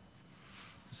 Yeah.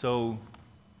 So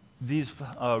these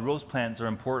rose plants are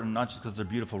important not just because they're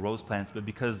beautiful rose plants, but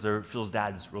because they're Phil's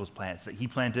dad's rose plants that he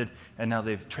planted and now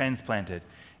they've transplanted.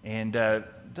 And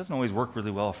it doesn't always work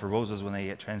really well for roses when they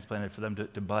get transplanted for them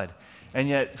to bud. And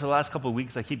yet, for the last couple of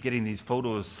weeks, I keep getting these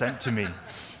photos sent to me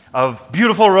of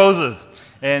beautiful roses.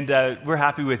 And we're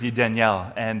happy with you,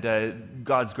 Danielle. And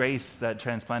God's grace that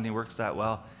transplanting works that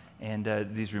well. And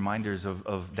these reminders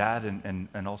of Dad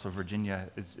and also Virginia,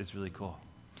 it's really cool.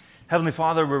 Heavenly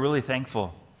Father, we're really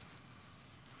thankful.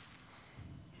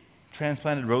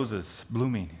 Transplanted roses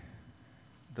blooming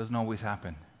doesn't always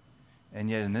happen. And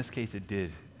yet in this case it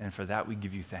did. And for that we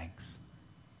give you thanks.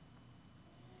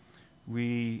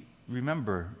 We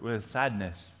remember with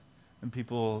sadness and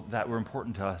people that were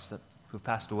important to us that have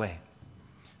passed away.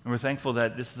 And we're thankful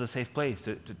that this is a safe place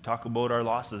to talk about our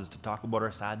losses, to talk about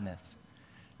our sadness.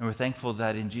 And we're thankful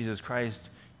that in Jesus Christ,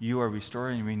 you are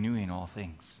restoring and renewing all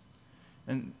things.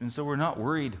 And so we're not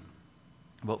worried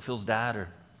about Phil's dad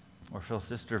or Phil's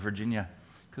sister, Virginia,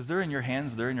 because they're in your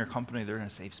hands, they're in your company, they're in a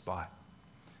safe spot.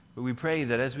 But we pray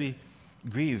that as we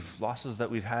grieve losses that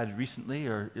we've had recently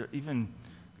or even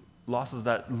losses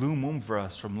that loom over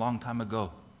us from a long time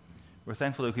ago, we're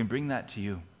thankful that we can bring that to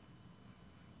you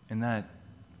and that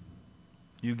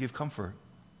you give comfort,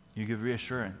 you give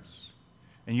reassurance,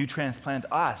 and you transplant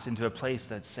us into a place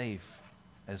that's safe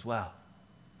as well.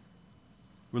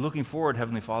 We're looking forward,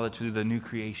 Heavenly Father, to the new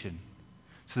creation.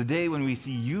 To the day when we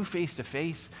see you face to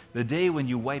face, the day when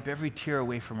you wipe every tear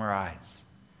away from our eyes.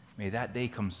 May that day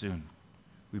come soon.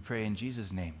 We pray in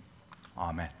Jesus' name.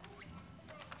 Amen.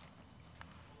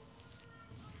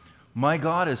 My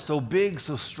God is so big,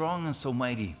 so strong, and so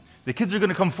mighty. The kids are going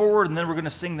to come forward, and then we're going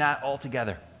to sing that all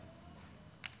together.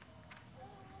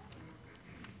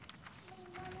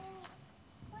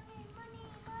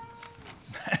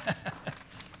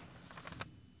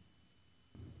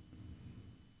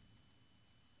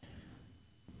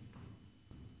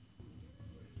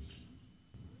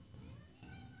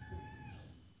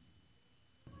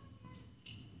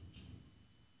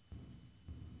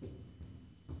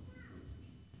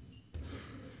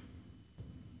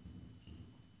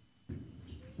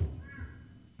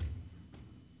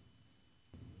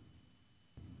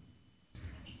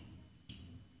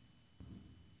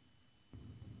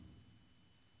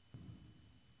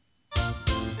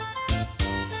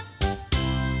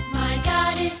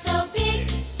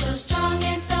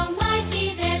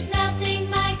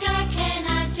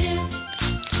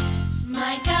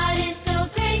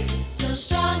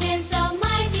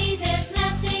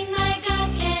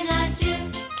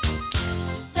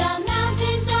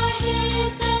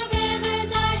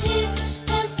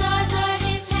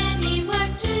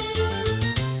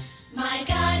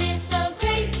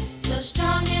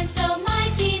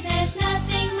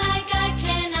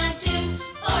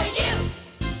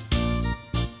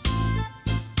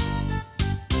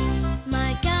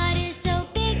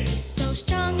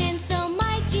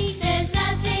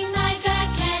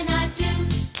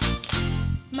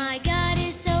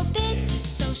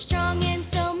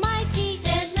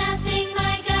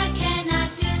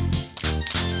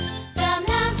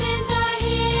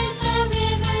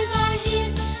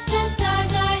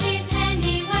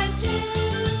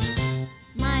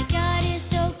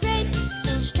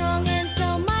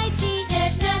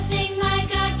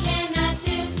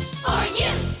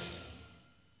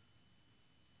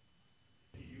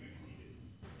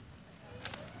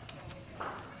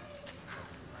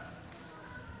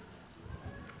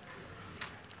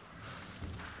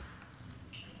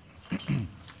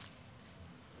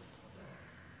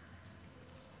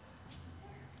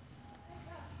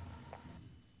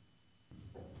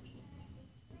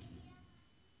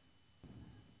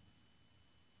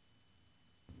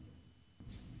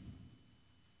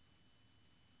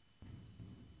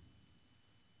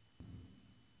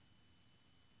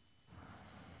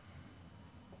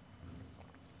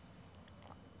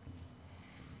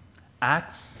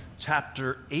 Acts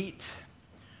chapter 8.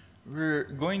 We're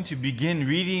going to begin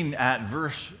reading at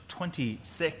verse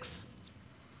 26.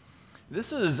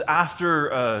 This is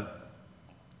after,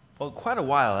 quite a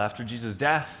while after Jesus'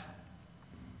 death,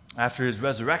 after his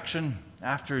resurrection,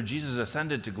 after Jesus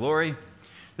ascended to glory.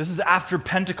 This is after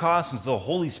Pentecost, and the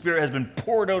Holy Spirit has been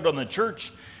poured out on the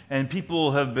church, and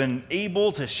people have been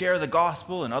able to share the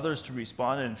gospel and others to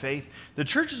respond in faith. The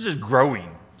church is just growing.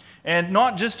 And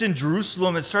not just in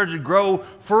Jerusalem, it started to grow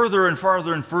further and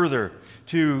farther and further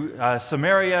to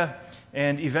Samaria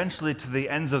and eventually to the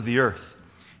ends of the earth.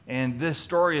 And this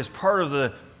story is part of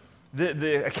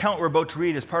the account we're about to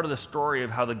read is part of the story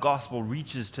of how the gospel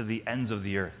reaches to the ends of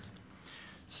the earth.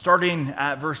 Starting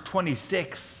at verse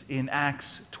 26 in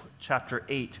Acts chapter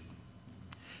 8.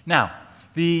 Now,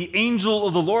 the angel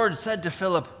of the Lord said to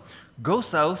Philip, "Go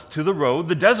south to the road,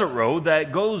 the desert road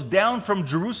that goes down from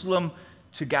Jerusalem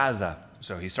to Gaza."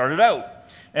 So he started out.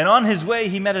 And on his way,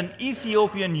 he met an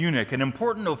Ethiopian eunuch, an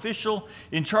important official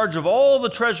in charge of all the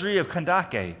treasury of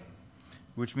Kandake,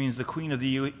 which means the queen of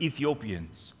the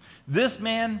Ethiopians. This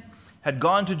man had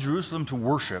gone to Jerusalem to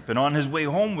worship, and on his way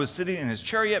home was sitting in his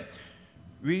chariot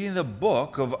reading the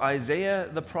book of Isaiah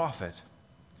the prophet.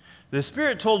 The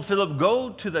Spirit told Philip, "Go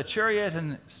to the chariot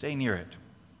and stay near it."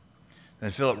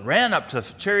 Then Philip ran up to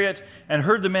the chariot and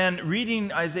heard the man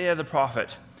reading Isaiah the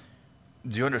prophet.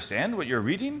 "Do you understand what you're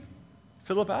reading?"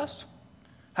 Philip asked.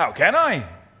 "How can I?"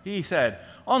 he said,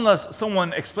 "unless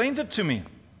someone explains it to me."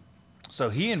 So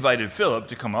he invited Philip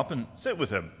to come up and sit with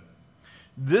him.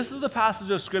 This is the passage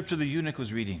of scripture the eunuch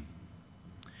was reading.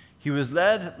 "He was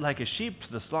led like a sheep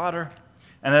to the slaughter,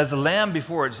 and as the lamb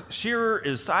before its shearer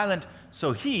is silent,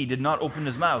 so he did not open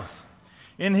his mouth.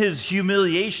 In his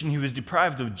humiliation he was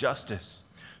deprived of justice.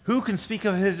 Who can speak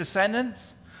of his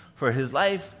descendants? For his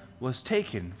life was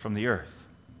taken from the earth."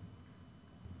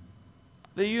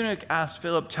 The eunuch asked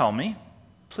Philip, "Tell me,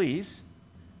 please,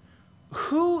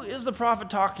 who is the prophet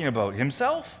talking about,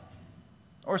 himself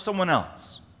or someone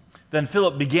else?" Then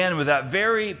Philip began with that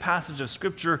very passage of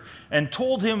scripture and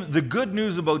told him the good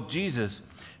news about Jesus.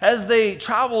 As they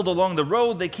traveled along the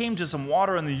road, they came to some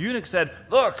water, and the eunuch said,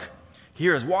 "Look,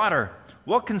 here is water.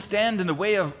 What can stand in the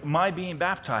way of my being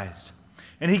baptized?"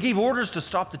 And he gave orders to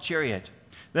stop the chariot.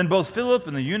 Then both Philip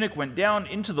and the eunuch went down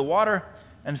into the water,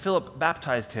 and Philip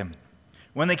baptized him.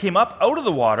 When they came up out of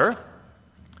the water,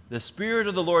 the Spirit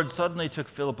of the Lord suddenly took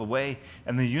Philip away,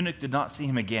 and the eunuch did not see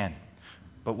him again,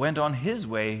 but went on his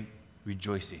way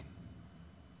rejoicing.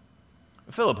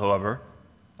 Philip, however,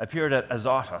 appeared at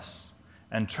Azotus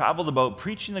and traveled about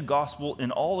preaching the gospel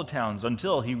in all the towns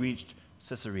until he reached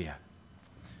Caesarea.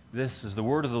 This is the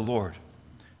word of the Lord.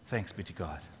 Thanks be to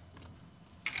God.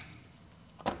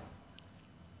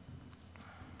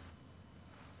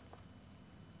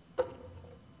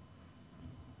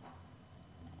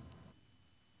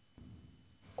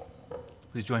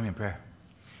 Please join me in prayer.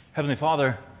 Heavenly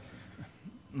Father,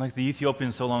 like the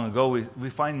Ethiopians so long ago, we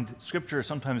find Scripture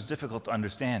sometimes difficult to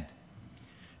understand.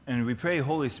 And we pray,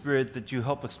 Holy Spirit, that you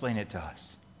help explain it to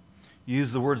us.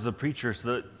 Use the words of the preacher so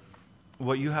that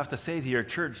what you have to say to your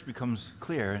church becomes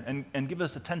clear, and give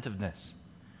us attentiveness.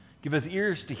 Give us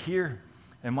ears to hear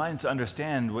and minds to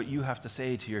understand what you have to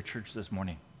say to your church this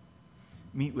morning.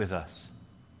 Meet with us.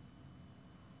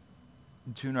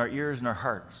 Tune our ears and our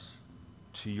hearts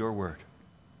to your word,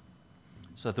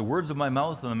 so that the words of my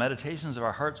mouth and the meditations of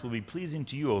our hearts will be pleasing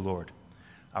to you, O Lord,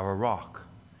 our rock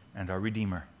and our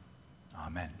Redeemer.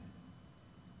 Amen.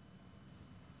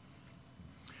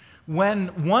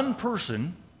 When one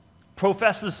person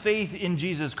professes faith in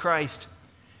Jesus Christ,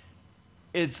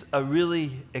 it's a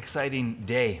really exciting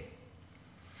day.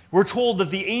 We're told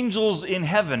that the angels in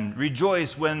heaven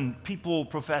rejoice when people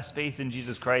profess faith in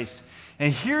Jesus Christ.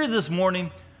 And here this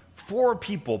morning, 4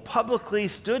 people publicly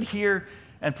stood here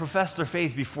and profess their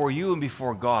faith before you and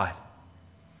before God.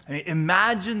 I mean,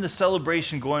 imagine the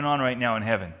celebration going on right now in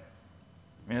heaven.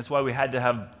 I mean, that's why we had to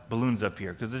have balloons up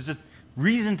here, because there's just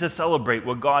reason to celebrate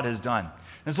what God has done.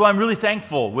 And so I'm really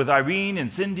thankful with Irene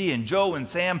and Cindy and Joe and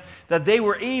Sam that they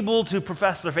were able to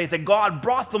profess their faith, that God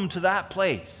brought them to that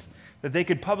place, that they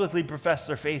could publicly profess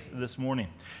their faith this morning.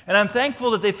 And I'm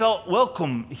thankful that they felt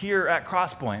welcome here at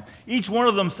Crosspoint. Each one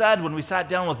of them said, when we sat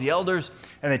down with the elders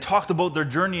and they talked about their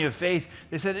journey of faith,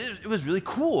 they said it was really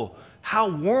cool how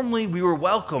warmly we were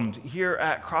welcomed here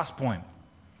at Crosspoint.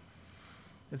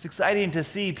 It's exciting to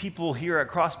see people here at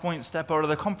Crosspoint step out of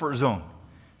their comfort zone.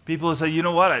 People who say, you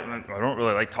know what, I don't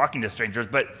really like talking to strangers,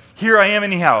 but here I am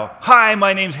anyhow. Hi,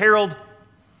 my name's Harold,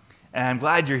 and I'm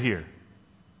glad you're here.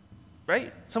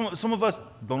 Right? Some of us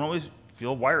don't always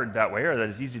feel wired that way or that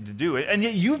it's easy to do it, and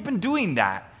yet you've been doing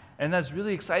that, and that's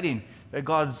really exciting that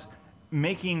God's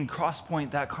making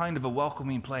Crosspoint that kind of a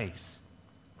welcoming place.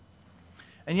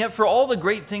 And yet for all the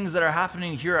great things that are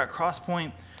happening here at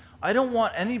Crosspoint, I don't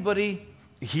want anybody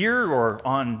here or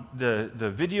on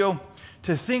the video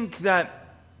to think that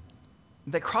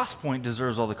Crosspoint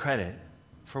deserves all the credit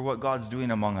for what God's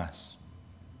doing among us.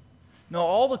 No,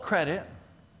 all the credit,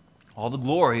 all the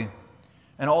glory,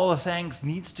 and all the thanks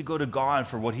needs to go to God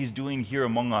for what he's doing here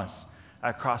among us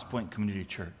at Crosspoint Community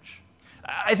Church.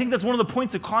 I think that's one of the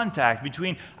points of contact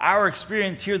between our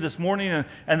experience here this morning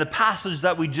and the passage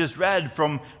that we just read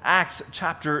from Acts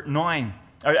chapter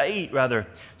 8 rather.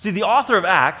 See, the author of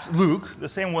Acts, Luke, the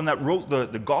same one that wrote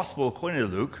the gospel according to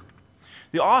Luke,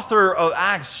 the author of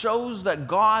Acts shows that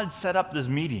God set up this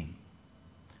meeting.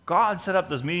 God set up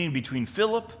this meeting between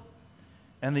Philip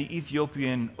and the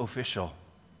Ethiopian official.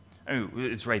 I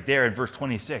mean, it's right there in verse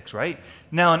 26, right?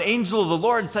 Now an angel of the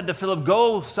Lord said to Philip,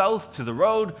 go south to the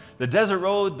road, the desert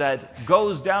road that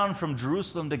goes down from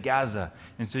Jerusalem to Gaza.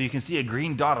 And so you can see a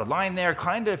green dotted line there,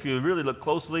 kind of, if you really look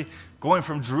closely, going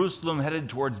from Jerusalem headed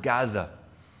towards Gaza.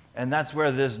 And that's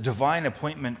where this divine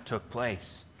appointment took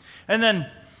place. And then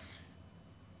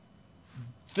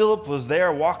Philip was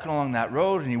there walking along that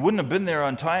road, and he wouldn't have been there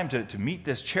on time to meet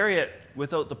this chariot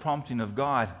without the prompting of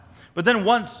God. But then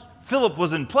once Philip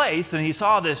was in place and he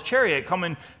saw this chariot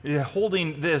coming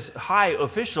holding this high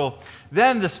official,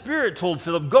 then the Spirit told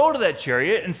Philip, go to that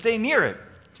chariot and stay near it.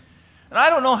 And I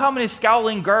don't know how many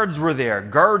scowling guards were there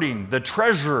guarding the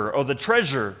treasure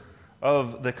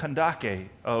of the Kandake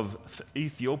of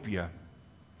Ethiopia.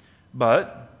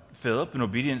 But Philip, in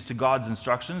obedience to God's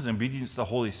instructions and obedience to the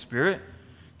Holy Spirit,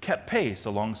 kept pace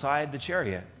alongside the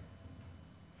chariot.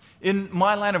 In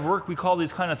my line of work, we call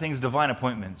these kind of things divine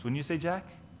appointments. Wouldn't you say, Jack?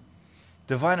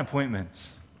 Divine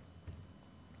appointments.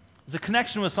 It's a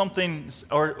connection with something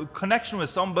or a connection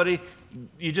with somebody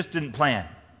you just didn't plan.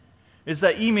 It's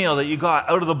that email that you got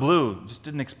out of the blue, just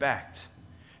didn't expect.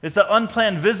 It's the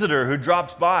unplanned visitor who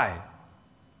drops by.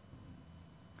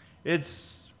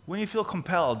 It's when you feel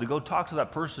compelled to go talk to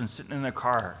that person sitting in their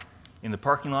car in the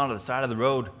parking lot or the side of the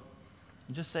road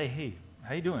and just say, hey,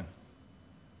 how you doing?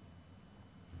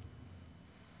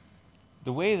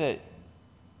 The way that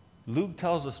Luke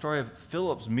tells the story of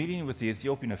Philip's meeting with the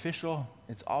Ethiopian official,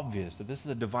 it's obvious that this is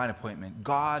a divine appointment.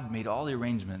 God made all the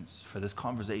arrangements for this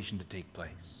conversation to take place.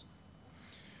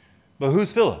 But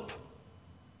who's Philip?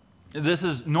 This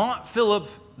is not Philip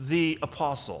the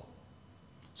apostle.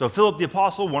 So Philip the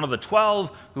apostle, one of the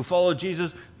 12 who followed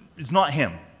Jesus, it's not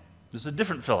him. This is a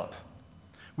different Philip.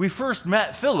 We first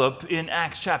met Philip in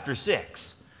Acts chapter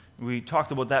 6. We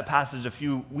talked about that passage a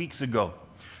few weeks ago.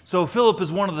 So Philip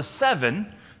is one of the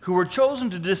 7 who were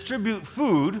chosen to distribute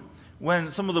food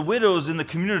when some of the widows in the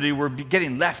community were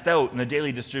getting left out in the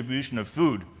daily distribution of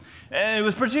food. And it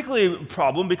was particularly a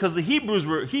problem because the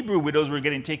Hebrew widows were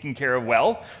getting taken care of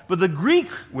well, but the Greek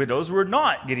widows were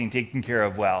not getting taken care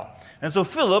of well. And so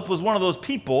Philip was one of those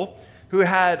people who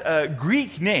had a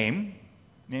Greek name,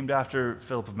 named after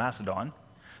Philip of Macedon,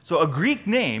 so a Greek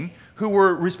name, who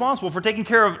were responsible for taking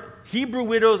care of Hebrew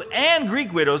widows and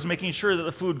Greek widows, making sure that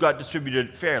the food got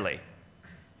distributed fairly.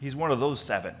 He's one of those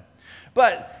 7.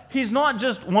 But he's not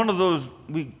just one of those,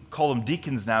 we call them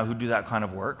deacons now, who do that kind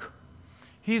of work.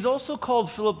 He's also called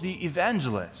Philip the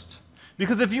evangelist.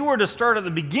 Because if you were to start at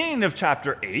the beginning of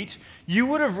chapter 8, you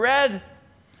would have read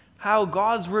how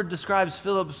God's word describes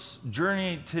Philip's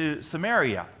journey to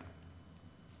Samaria.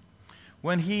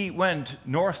 When he went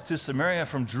north to Samaria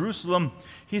from Jerusalem,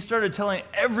 he started telling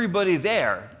everybody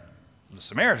there, the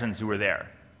Samaritans who were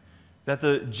there,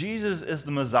 that Jesus is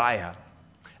the Messiah.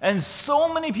 And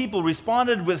so many people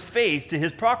responded with faith to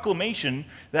his proclamation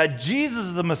that Jesus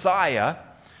is the Messiah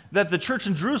that the church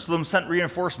in Jerusalem sent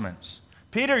reinforcements.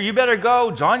 Peter, you better go.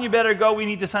 John, you better go. We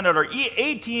need to send out our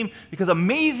A team because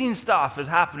amazing stuff is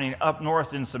happening up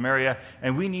north in Samaria,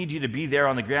 and we need you to be there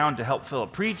on the ground to help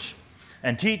Philip preach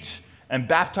and teach and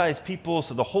baptize people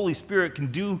so the Holy Spirit can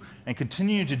do and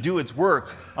continue to do its work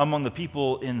among the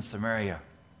people in Samaria.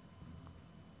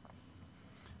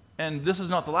 And this is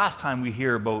not the last time we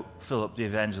hear about Philip the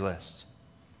evangelist.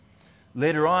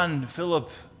 Later on, Philip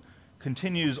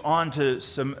continues on to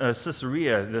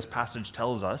Caesarea, this passage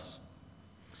tells us.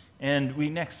 And we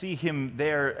next see him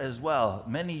there as well,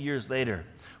 many years later,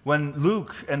 when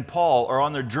Luke and Paul are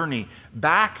on their journey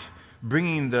back,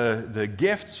 bringing the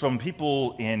gifts from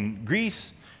people in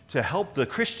Greece to help the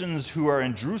Christians who are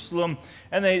in Jerusalem.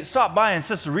 And they stop by in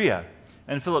Caesarea.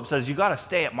 And Philip says, "You got to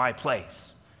stay at my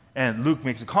place." And Luke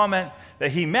makes a comment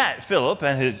that he met Philip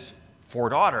and his 4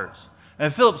 daughters.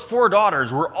 And Philip's 4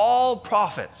 daughters were all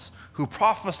prophets who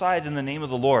prophesied in the name of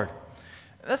the Lord.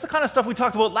 That's the kind of stuff we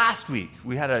talked about last week.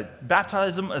 We had a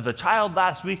baptism of a child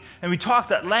last week, and we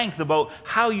talked at length about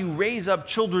how you raise up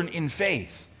children in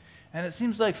faith. And it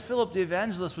seems like Philip the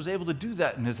evangelist was able to do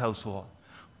that in his household.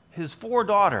 His 4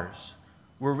 daughters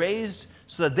were raised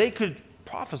so that they could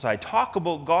prophesy, talk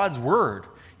about God's word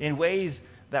in ways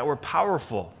that were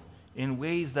powerful, in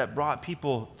ways that brought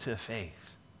people to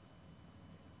faith.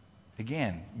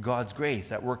 Again, God's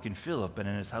grace at work in Philip and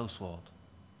in his household.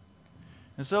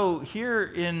 And so here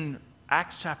in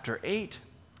Acts chapter 8,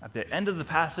 at the end of the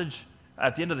passage,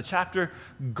 at the end of the chapter,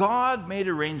 God made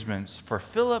arrangements for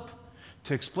Philip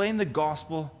to explain the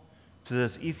gospel to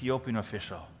this Ethiopian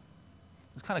official.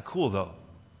 It's kind of cool, though.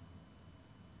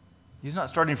 He's not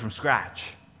starting from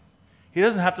scratch. He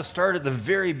doesn't have to start at the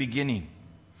very beginning.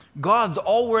 God's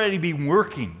already been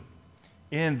working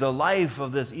in the life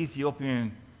of this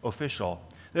Ethiopian official.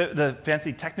 The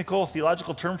fancy technical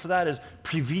theological term for that is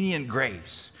prevenient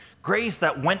grace. Grace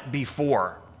that went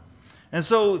before. And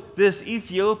so this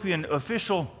Ethiopian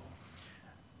official,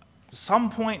 some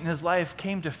point in his life,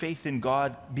 came to faith in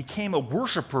God, became a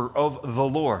worshiper of the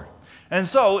Lord. And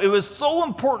so it was so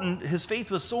important, his faith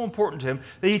was so important to him,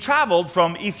 that he traveled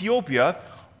from Ethiopia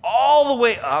all the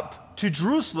way up to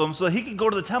Jerusalem so that he could go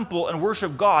to the temple and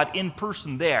worship God in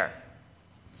person there.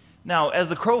 Now, as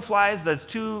the crow flies, that's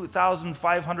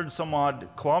 2,500 some odd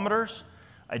kilometers.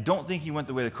 I don't think he went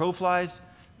the way the crow flies.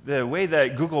 The way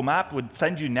that Google Map would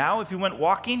send you now if you went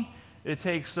walking, it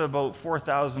takes about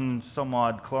 4,000 some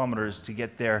odd kilometers to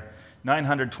get there,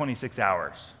 926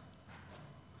 hours.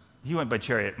 He went by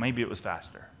chariot. Maybe it was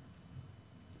faster.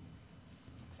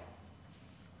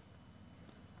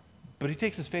 But he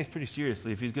takes his faith pretty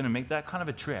seriously if he's going to make that kind of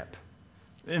a trip,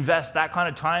 invest that kind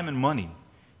of time and money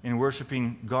in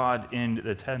worshiping God in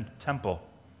the temple.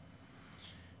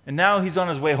 And now he's on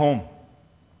his way home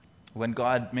when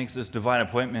God makes this divine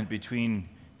appointment between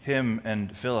him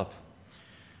and Philip.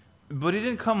 But he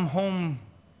didn't come home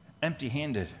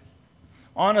empty-handed.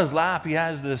 On his lap, he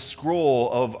has this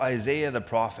scroll of Isaiah the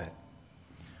prophet.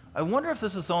 I wonder if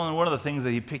this is only one of the things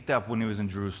that he picked up when he was in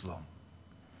Jerusalem.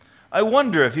 I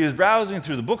wonder if he was browsing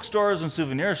through the bookstores and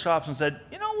souvenir shops and said,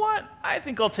 "You know what? I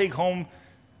think I'll take home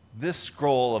this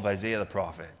scroll of Isaiah the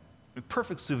prophet." A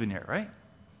perfect souvenir, right?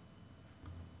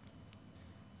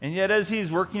 And yet as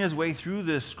he's working his way through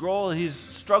this scroll, he's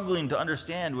struggling to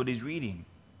understand what he's reading.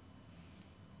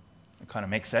 It kind of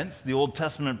makes sense. The Old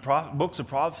Testament books of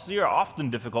prophecy are often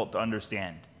difficult to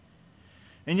understand.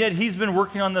 And yet he's been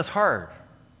working on this hard.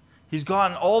 He's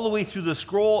gone all the way through the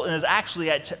scroll and is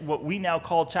actually at what we now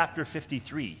call chapter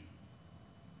 53.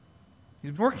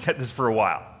 He's been working at this for a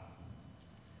while.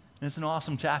 And it's an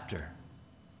awesome chapter.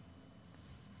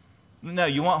 Now,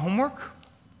 you want homework?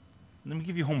 Let me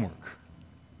give you homework.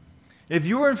 If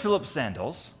you were in Philip's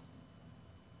sandals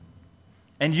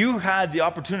and you had the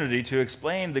opportunity to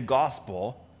explain the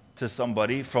gospel to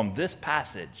somebody from this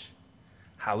passage,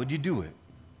 how would you do it?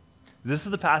 This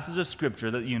is the passage of Scripture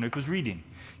that the eunuch was reading.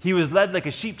 He was led like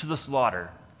a sheep to the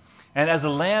slaughter, and as a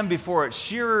lamb before its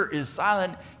shearer is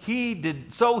silent, he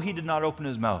did not open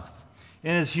his mouth.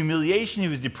 In his humiliation, he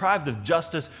was deprived of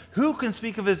justice. Who can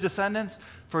speak of his descendants?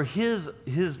 For his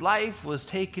life was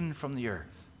taken from the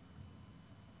earth.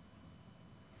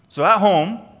 So at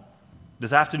home,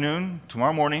 this afternoon,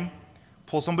 tomorrow morning,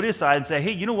 pull somebody aside and say,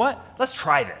 "Hey, you know what? Let's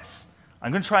try this.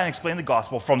 I'm going to try and explain the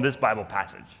gospel from this Bible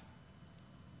passage."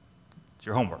 It's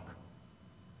your homework.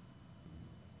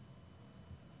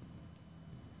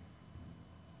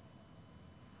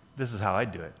 This is how I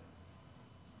do it.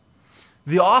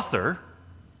 The author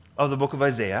of the book of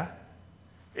Isaiah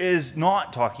is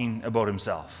not talking about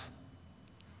himself.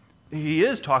 He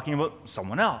is talking about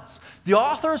someone else. The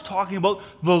author is talking about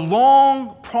the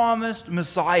long-promised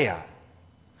Messiah,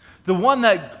 the one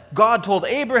that God told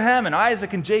Abraham and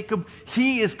Isaac and Jacob,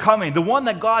 he is coming. The one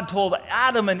that God told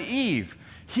Adam and Eve,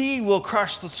 he will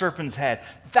crush the serpent's head.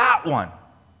 That one,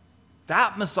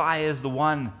 that Messiah is the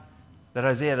one that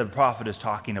Isaiah the prophet is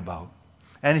talking about.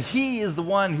 And he is the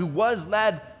one who was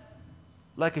led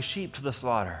like a sheep to the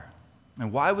slaughter.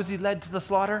 And why was he led to the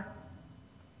slaughter?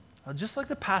 Well, just like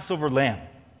the Passover lamb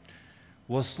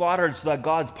was slaughtered so that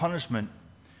God's punishment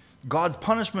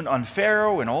on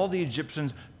Pharaoh and all the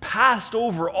Egyptians passed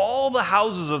over all the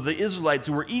houses of the Israelites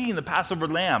who were eating the Passover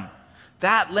lamb.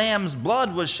 That lamb's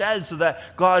blood was shed so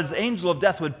that God's angel of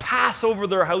death would pass over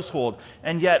their household,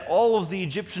 and yet all of the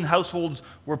Egyptian households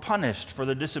were punished for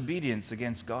their disobedience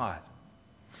against God.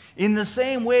 In the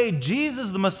same way, Jesus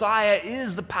the Messiah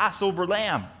is the Passover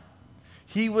lamb.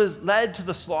 He was led to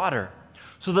the slaughter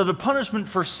so that the punishment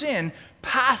for sin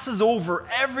passes over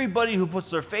everybody who puts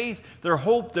their faith, their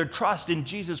hope, their trust in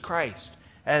Jesus Christ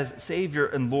as Savior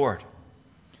and Lord.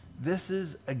 This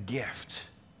is a gift.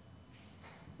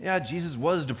 Yeah, Jesus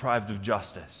was deprived of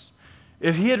justice.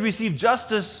 If he had received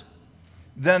justice,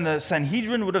 then the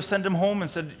Sanhedrin would have sent him home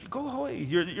and said, go away,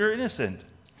 you're innocent.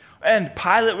 And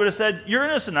Pilate would have said, you're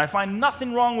innocent. I find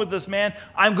nothing wrong with this man.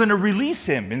 I'm going to release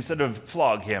him instead of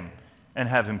flog him and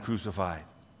have him crucified.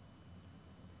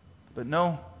 But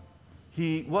no,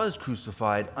 he was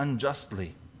crucified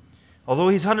unjustly. Although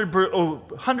he's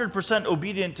 100%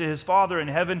 obedient to his Father in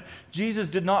heaven, Jesus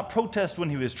did not protest when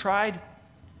he was tried.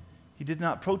 He did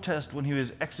not protest when he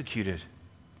was executed.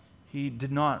 He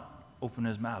did not open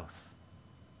his mouth.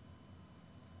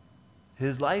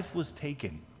 His life was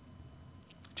taken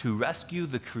to rescue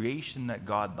the creation that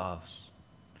God loves.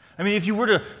 I mean, if you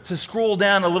were to scroll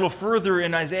down a little further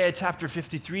in Isaiah chapter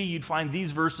 53, you'd find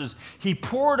these verses. He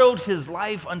poured out his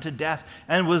life unto death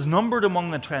and was numbered among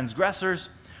the transgressors,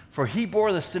 for he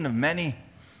bore the sin of many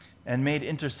and made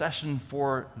intercession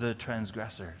for the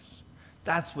transgressors.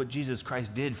 That's what Jesus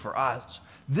Christ did for us.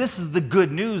 This is the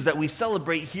good news that we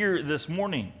celebrate here this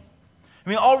morning. I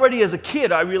mean, already as a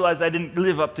kid, I realized I didn't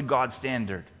live up to God's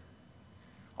standard.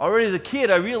 Already as a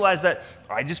kid, I realized that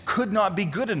I just could not be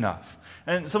good enough.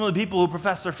 And some of the people who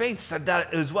profess their faith said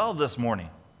that as well this morning.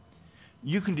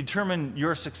 You can determine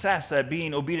your success at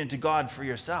being obedient to God for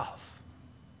yourself.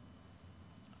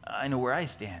 I know where I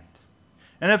stand.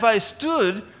 And if I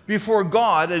stood before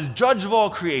God as judge of all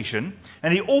creation,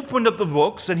 and he opened up the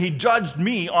books and he judged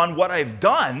me on what I've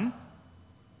done,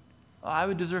 I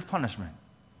would deserve punishment.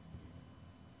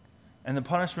 And the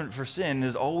punishment for sin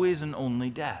is always and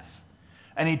only death.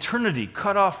 An eternity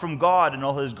cut off from God and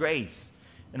all his grace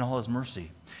and all his mercy.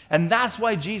 And that's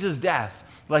why Jesus' death,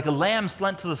 like a lamb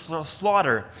sent to the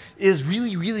slaughter, is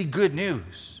really, really good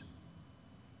news.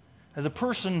 As a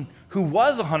person who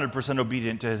was 100%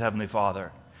 obedient to his heavenly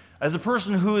Father, as a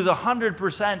person who is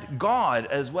 100% God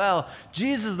as well,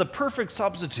 Jesus is the perfect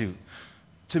substitute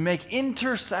to make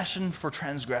intercession for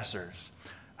transgressors.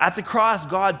 At the cross,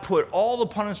 God put all the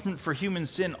punishment for human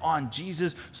sin on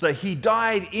Jesus so that he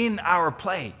died in our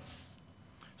place,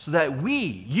 so that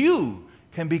you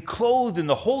can be clothed in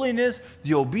the holiness,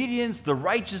 the obedience, the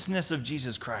righteousness of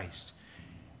Jesus Christ.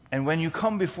 And when you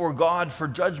come before God for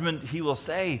judgment, he will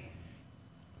say,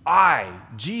 I,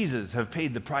 Jesus, have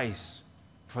paid the price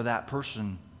for that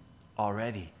person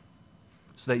already,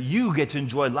 so that you get to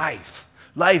enjoy life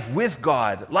with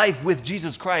God, life with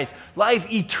Jesus Christ, life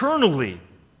eternally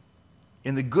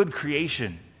in the good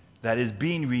creation that is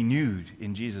being renewed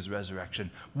in Jesus'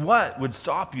 resurrection. What would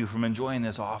stop you from enjoying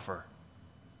this offer?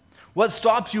 What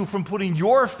stops you from putting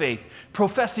your faith,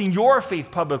 professing your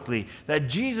faith publicly that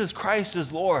Jesus Christ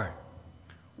is Lord?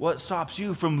 What stops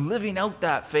you from living out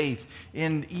that faith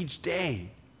in each day,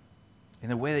 in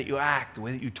the way that you act, the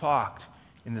way that you talk,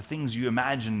 in the things you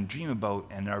imagine, dream about,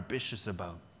 and are ambitious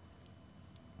about?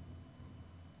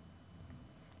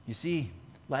 You see,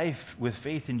 life with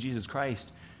faith in Jesus Christ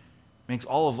makes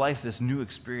all of life this new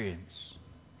experience.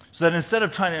 So that instead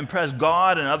of trying to impress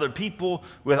God and other people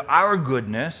with our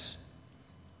goodness,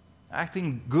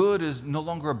 acting good is no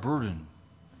longer a burden.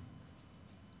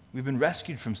 We've been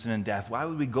rescued from sin and death. Why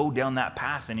would we go down that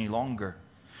path any longer?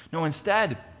 No,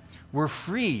 instead, we're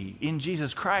free in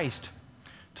Jesus Christ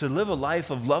to live a life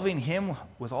of loving him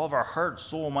with all of our heart,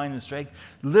 soul, mind, and strength.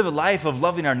 Live a life of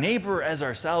loving our neighbor as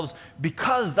ourselves,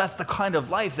 because that's the kind of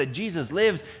life that Jesus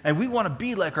lived, and we want to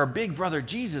be like our big brother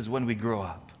Jesus when we grow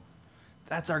up.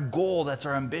 That's our goal, that's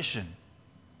our ambition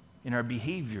in our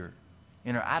behavior,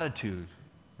 in our attitude,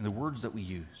 in the words that we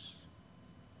use.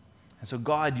 And so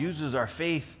God uses our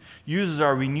faith, uses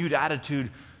our renewed attitude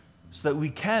so that we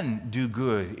can do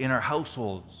good in our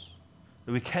households,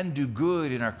 that we can do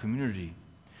good in our community.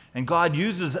 And God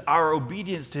uses our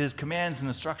obedience to his commands and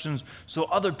instructions so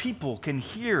other people can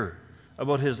hear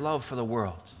about his love for the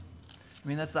world. I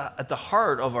mean, that's at the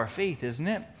heart of our faith, isn't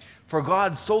it? For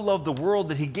God so loved the world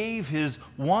that he gave his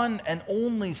one and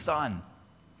only Son,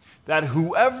 that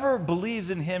whoever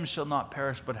believes in him shall not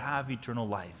perish but have eternal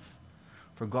life.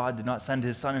 For God did not send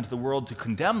his Son into the world to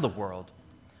condemn the world,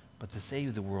 but to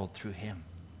save the world through him.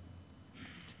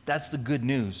 That's the good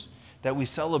news. that we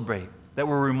celebrate, that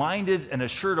we're reminded and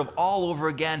assured of all over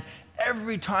again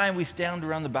every time we stand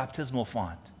around the baptismal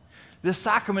font. This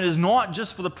sacrament is not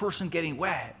just for the person getting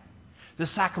wet. This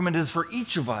sacrament is for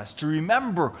each of us to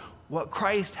remember what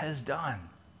Christ has done.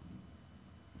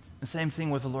 The same thing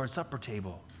with the Lord's Supper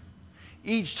table.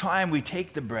 Each time we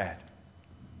take the bread,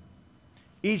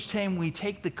 each time we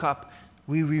take the cup,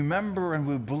 we remember and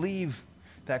we believe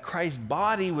that Christ's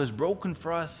body was broken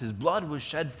for us, his blood was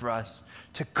shed for us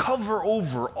to cover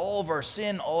over all of our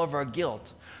sin, all of our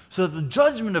guilt, so that the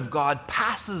judgment of God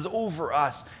passes over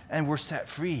us and we're set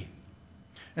free.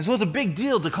 And so it's a big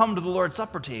deal to come to the Lord's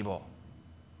Supper table.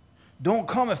 Don't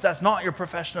come if that's not your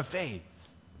profession of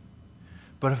faith.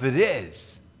 But if it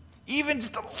is, even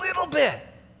just a little bit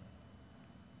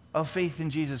of faith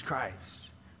in Jesus Christ,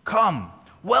 come,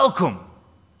 welcome,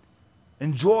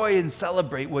 enjoy and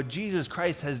celebrate what Jesus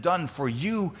Christ has done for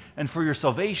you and for your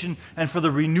salvation and for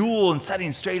the renewal and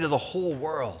setting straight of the whole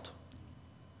world.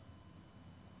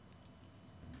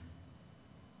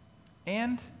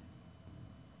 And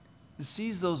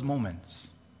seize those moments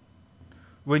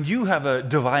when you have a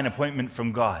divine appointment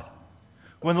from God,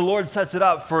 when the Lord sets it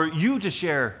up for you to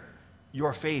share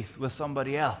your faith with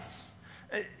somebody else.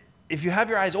 If you have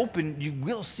your eyes open, you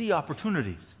will see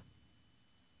opportunities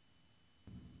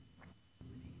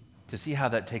to see how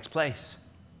that takes place.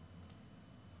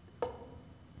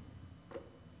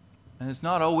 And it's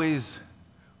not always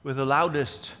with the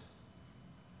loudest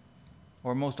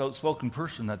or most outspoken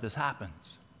person that this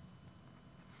happens.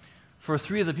 For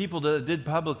three of the people that did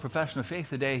public profession of faith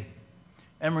today,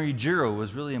 Emery Giro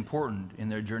was really important in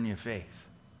their journey of faith.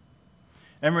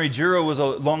 Emery Giro was a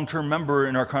long-term member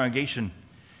in our congregation,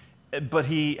 but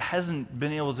he hasn't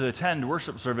been able to attend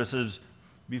worship services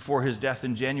before his death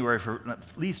in January for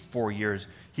at least 4 years.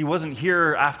 He wasn't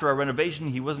here after our renovation.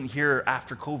 He wasn't here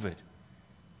after COVID.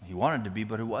 He wanted to be,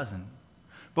 but he wasn't.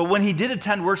 But when he did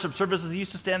attend worship services, he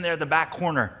used to stand there at the back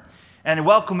corner and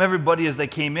welcome everybody as they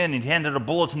came in. He'd handed a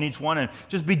bulletin each one and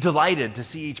just be delighted to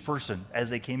see each person as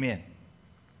they came in.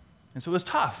 And so it was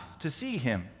tough to see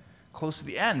him close to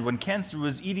the end when cancer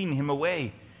was eating him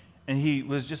away and he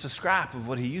was just a scrap of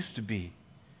what he used to be.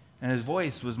 And his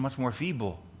voice was much more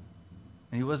feeble.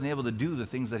 And he wasn't able to do the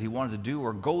things that he wanted to do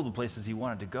or go the places he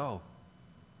wanted to go.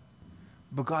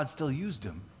 But God still used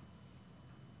him.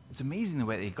 It's amazing the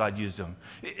way that God used him.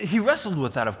 He wrestled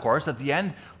with that, of course, at the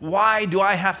end. Why do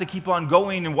I have to keep on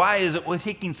going, and why is it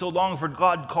taking so long for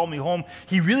God to call me home?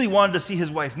 He really wanted to see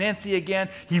his wife Nancy again.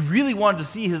 He really wanted to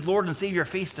see his Lord and Savior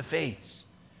face to face.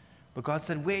 But God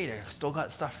said, wait, I still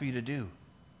got stuff for you to do.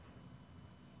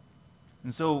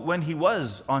 And so when he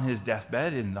was on his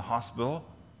deathbed in the hospital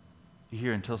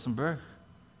here in Tilsonburg,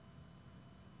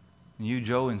 you,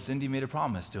 Joe, and Cindy made a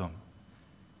promise to him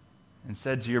and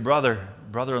said to your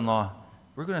brother-in-law,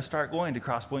 we're going to start going to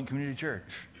Crosspoint Community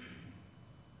Church.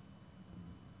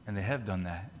 And they have done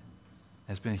that.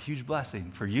 It's been a huge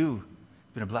blessing for you.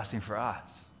 It's been a blessing for us.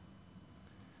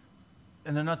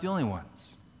 And they're not the only ones.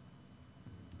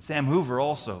 Sam Hoover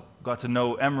also got to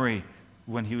know Emery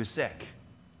when he was sick.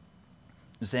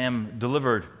 Sam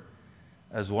delivered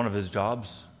as one of his jobs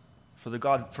for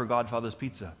Godfather's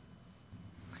Pizza.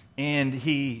 And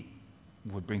he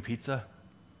would bring pizza.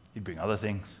 He'd bring other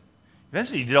things.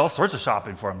 Eventually, you did all sorts of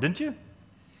shopping for him, didn't you?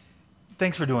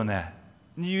 Thanks for doing that.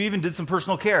 You even did some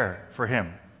personal care for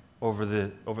him over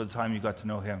the time you got to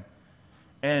know him.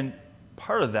 And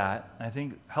part of that, I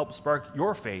think, helped spark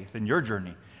your faith and your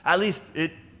journey. At least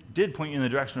it did point you in the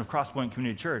direction of Crosspoint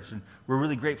Community Church, and we're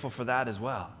really grateful for that as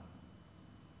well.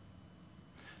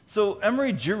 So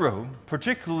Emery Giro,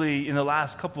 particularly in the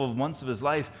last couple of months of his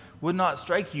life, would not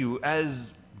strike you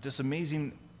as this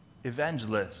amazing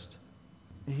evangelist.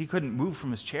 He couldn't move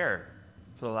from his chair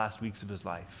for the last weeks of his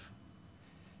life.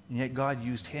 And yet God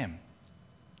used him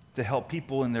to help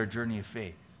people in their journey of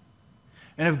faith.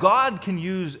 And if God can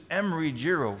use Emery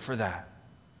Giro for that,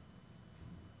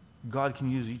 God can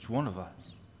use each one of us.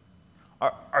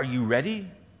 Are you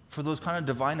ready for those kind of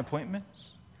divine appointments?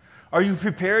 Are you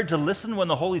prepared to listen when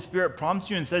the Holy Spirit prompts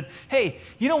you and said, hey,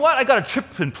 you know what? I got a trip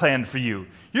planned for you.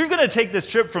 You're going to take this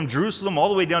trip from Jerusalem all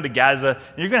the way down to Gaza,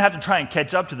 and you're going to have to try and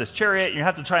catch up to this chariot, and you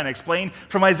have to try and explain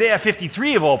from Isaiah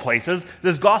 53 of all places,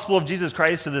 this gospel of Jesus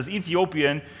Christ to this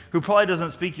Ethiopian who probably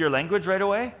doesn't speak your language right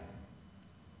away.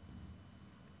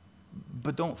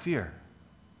 But don't fear.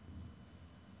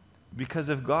 Because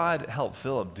if God helped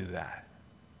Philip do that,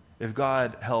 if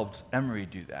God helped Emery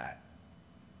do that,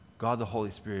 God the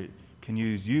Holy Spirit can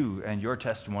use you and your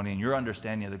testimony and your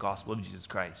understanding of the gospel of Jesus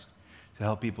Christ to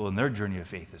help people in their journey of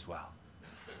faith as well.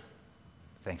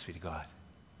 Thanks be to God.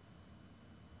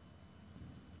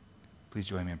 Please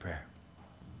join me in prayer.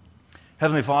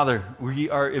 Heavenly Father,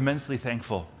 we are immensely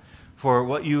thankful for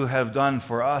what you have done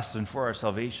for us and for our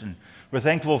salvation. We're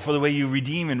thankful for the way you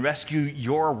redeem and rescue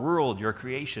your world, your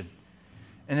creation.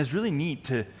 And it's really neat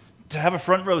to have a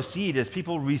front row seat as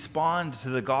people respond to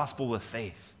the gospel with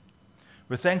faith.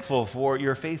 We're thankful for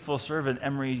your faithful servant,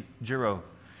 Emery Giro,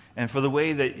 and for the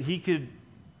way that he could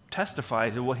testify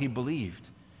to what he believed.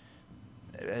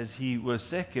 As he was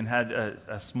sick and had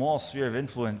a small sphere of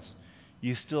influence,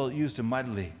 you still used him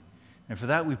mightily. And for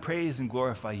that, we praise and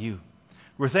glorify you.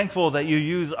 We're thankful that you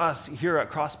use us here at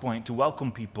Crosspoint to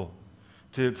welcome people,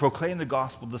 to proclaim the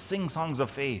gospel, to sing songs of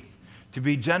faith, to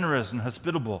be generous and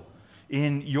hospitable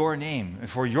in your name and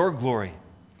for your glory.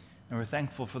 And we're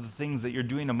thankful for the things that you're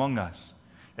doing among us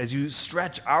as you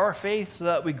stretch our faith so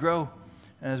that we grow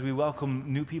and as we welcome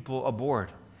new people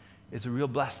aboard. It's a real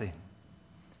blessing.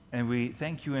 And we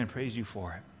thank you and praise you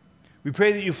for it. We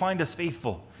pray that you find us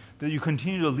faithful, that you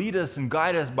continue to lead us and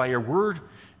guide us by your word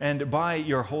and by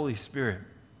your Holy Spirit.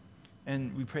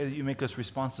 And we pray that you make us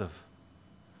responsive.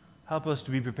 Help us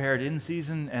to be prepared in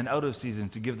season and out of season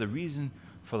to give the reason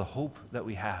for the hope that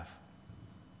we have.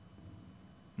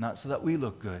 Not so that we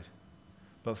look good,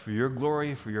 but for your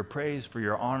glory, for your praise, for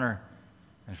your honor,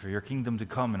 and for your kingdom to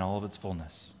come in all of its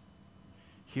fullness.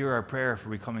 Hear our prayer, for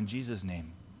we come in Jesus'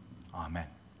 name. Amen.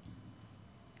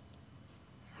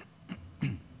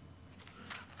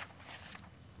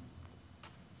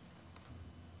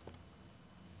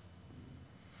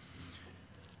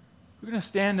 We're going to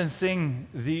stand and sing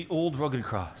The Old Rugged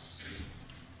Cross.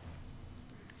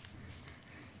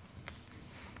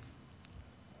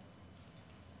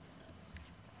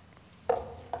 And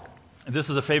this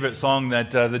is a favorite song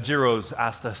that the Giros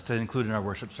asked us to include in our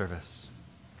worship service.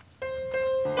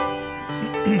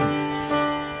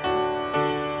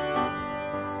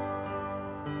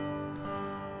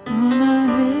 On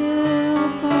a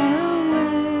hill far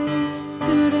away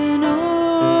stood an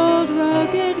old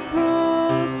rugged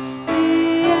cross,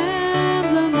 the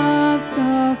emblem of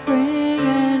suffering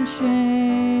and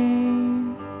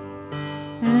shame.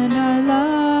 And I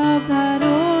love that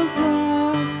old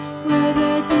cross where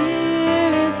the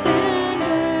dearest and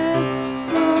best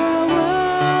for a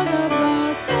world of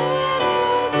lost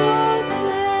sinners was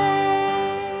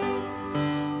slain.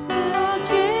 So I'll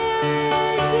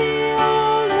cherish the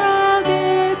old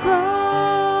rugged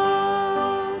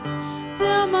cross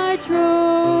till my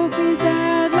trophies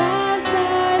at last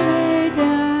I lay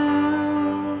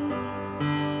down.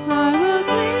 I will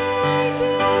cling to the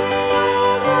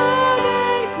old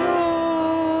rugged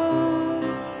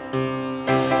cross,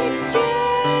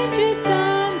 exchange it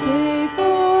someday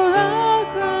for a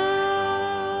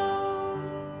crown.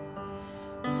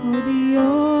 Oh, the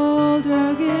old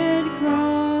rugged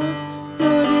cross, so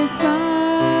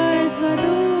despised by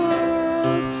the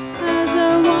world, has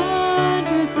a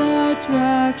wondrous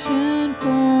attraction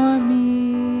for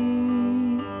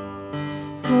me.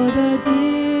 For the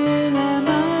dear Lamb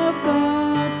of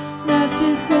God left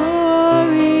his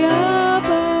glory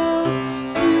above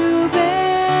to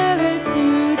bear it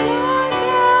to dark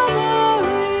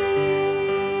Calvary.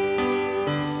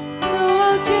 So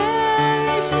I'll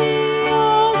cherish the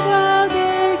old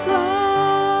rugged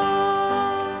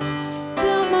cross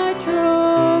till my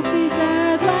trophies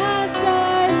at last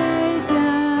I lay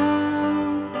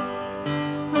down.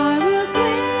 I will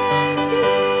cling to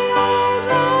the old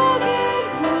rugged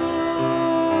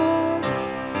cross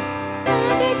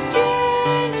and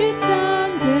exchange it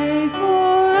someday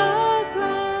for a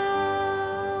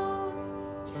crown.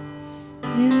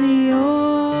 In the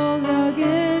old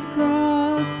rugged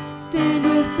cross, stained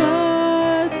with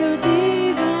blood so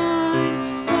divine,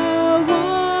 a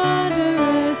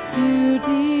wondrous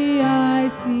beauty I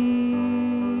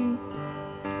see.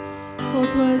 For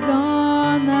 'twas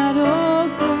on that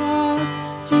old cross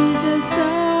Jesus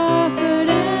suffered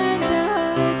and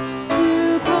died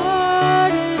to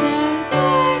pardon and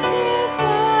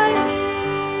sanctify me.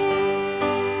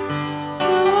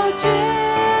 So I'll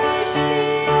cherish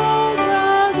the old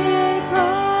rugged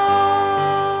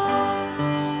cross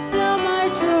till my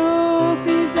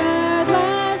trophies at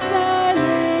last I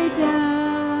lay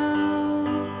down.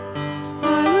 I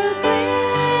will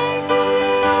cling to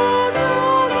the old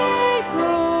rugged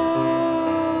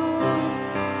cross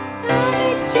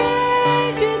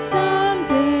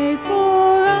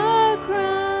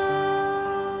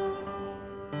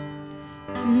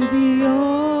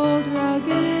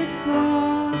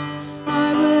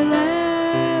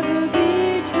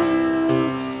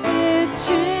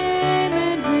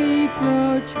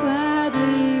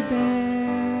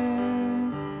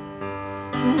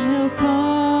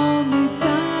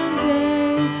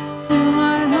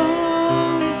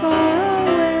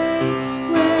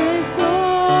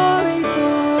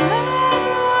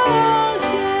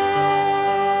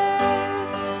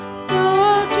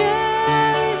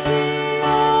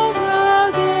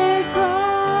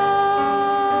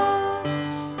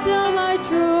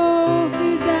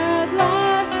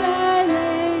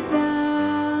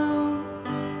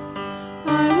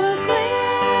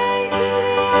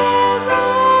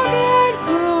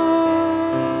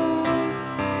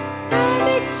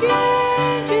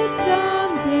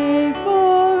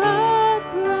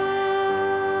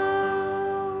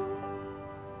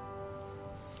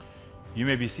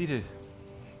may be seated.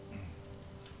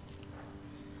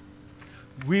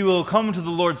 We will come to the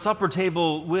Lord's Supper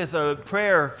table with a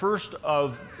prayer first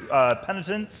of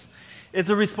penitence. It's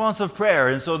a responsive prayer,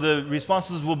 and so the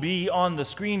responses will be on the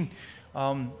screen.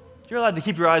 You're allowed to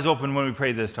keep your eyes open when we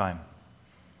pray this time.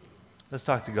 Let's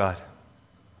talk to God.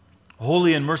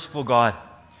 Holy and merciful God,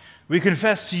 we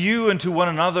confess to you and to one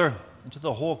another and to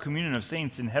the whole communion of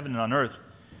saints in heaven and on earth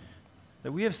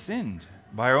that we have sinned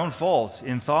by our own fault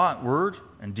in thought, word,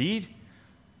 and deed,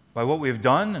 by what we have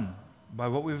done and by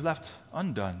what we have left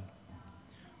undone.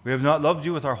 We have not loved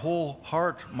you with our whole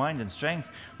heart, mind, and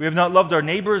strength. We have not loved our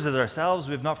neighbors as ourselves.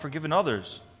 We have not forgiven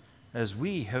others as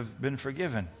we have been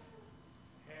forgiven.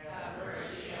 Have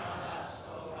mercy on us,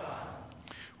 O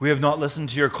God. We have not listened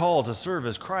to your call to serve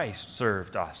as Christ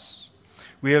served us.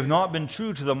 We have not been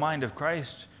true to the mind of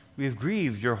Christ. We have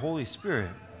grieved your Holy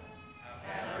Spirit.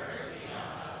 Have mercy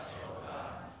on us, O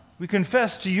God. We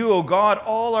confess to you, O God,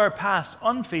 all our past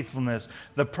unfaithfulness,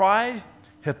 the pride,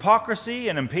 hypocrisy,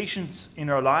 and impatience in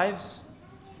our lives.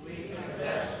 We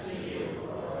confess to you,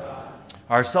 O God.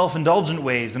 Our self-indulgent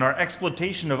ways and our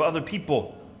exploitation of other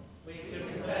people. We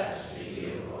confess to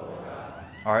you, O God.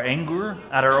 Our anger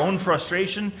at our own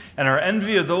frustration and our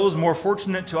envy of those more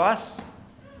fortunate to us.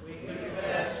 We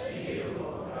confess to you,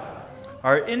 O God.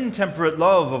 Our intemperate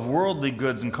love of worldly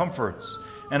goods and comforts,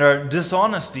 and our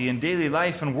dishonesty in daily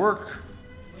life and work.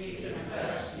 We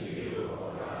confess to you,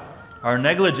 O God. Our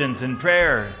negligence in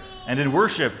prayer and in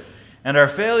worship, and our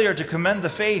failure to commend the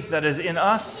faith that is in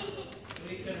us.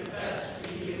 We confess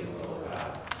to you, O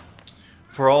God.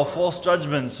 For all false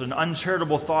judgments and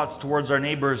uncharitable thoughts towards our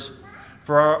neighbors,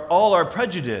 for all our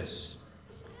prejudice,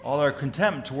 all our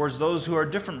contempt towards those who are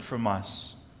different from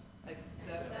us.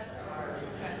 Accept our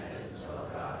repentance, O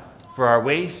God. For our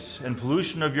waste and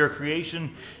pollution of your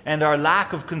creation, and our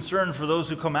lack of concern for those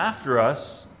who come after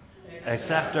us.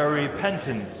 Accept our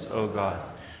repentance, O God.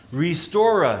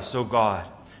 Restore us, O God,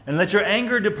 and let your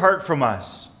anger depart from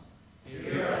us.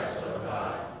 Hear us, O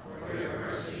God, for your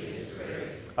mercy is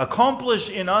great. Accomplish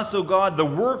in us, O God, the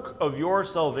work of your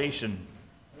salvation.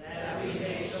 That we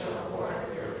may show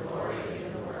forth your glory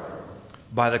in the world.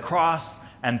 By the cross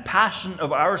and passion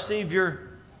of our Savior,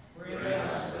 Bring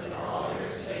us with all your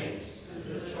saints to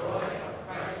the joy of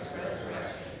Christ's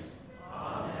resurrection.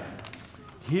 Amen.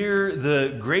 hear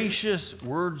the gracious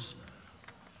words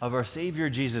of our Savior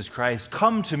Jesus Christ.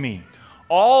 Come to me,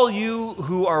 all you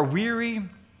who are weary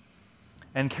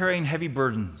and carrying heavy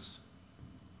burdens,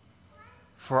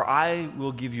 for I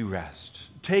will give you rest.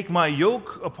 Take my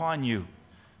yoke upon you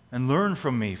and learn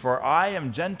from me, for I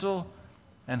am gentle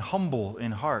and humble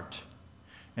in heart,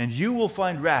 and you will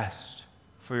find rest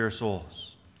for your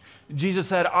souls. Jesus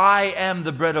said, I am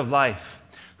the bread of life.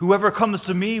 Whoever comes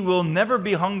to me will never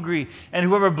be hungry, and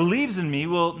whoever believes in me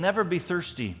will never be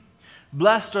thirsty.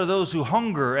 Blessed are those who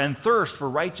hunger and thirst for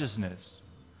righteousness,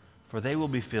 for they will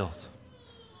be filled.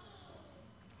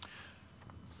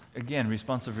 Again,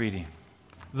 responsive reading.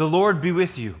 The Lord be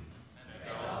with you.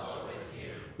 And also with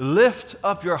you. Lift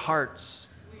up your hearts.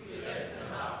 We lift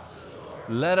them up to the Lord.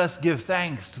 Let us give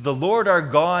thanks to the Lord our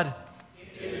God.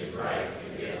 It is right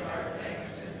to give our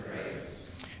thanks and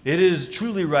praise. It is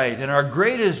truly right and our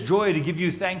greatest joy to give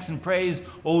you thanks and praise,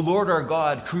 O Lord our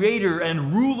God, creator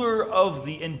and ruler of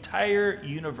the entire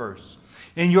universe.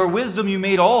 In your wisdom you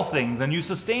made all things, and you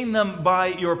sustain them by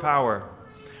your power.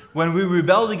 When we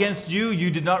rebelled against you,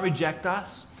 you did not reject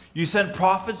us. You sent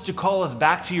prophets to call us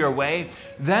back to your way.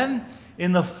 Then,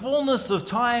 in the fullness of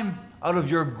time, out of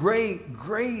your great,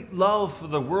 great love for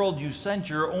the world, you sent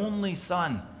your only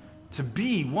Son to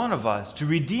be one of us, to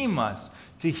redeem us,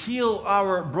 to heal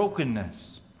our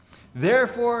brokenness.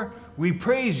 Therefore, we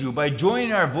praise you by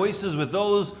joining our voices with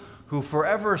those who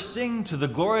forever sing to the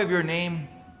glory of your name.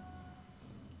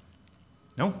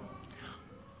 No?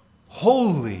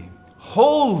 Holy,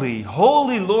 holy,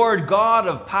 holy Lord God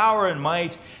of power and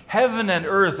might, heaven and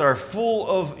earth are full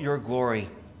of your glory.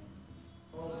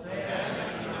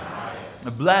 Hosanna in the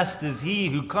highest. Blessed is he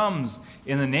who comes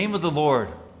in the name of the Lord.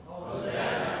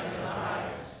 Hosanna in the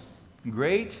highest.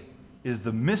 Great is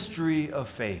the mystery of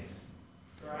faith.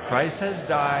 Christ has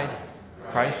died,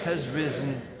 Christ has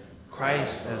risen,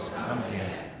 Christ has come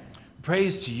again.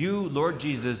 Praise to you, Lord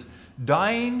Jesus.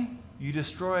 Dying, you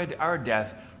destroyed our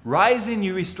death. Rising,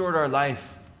 you restored our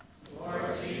life. Lord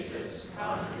Jesus,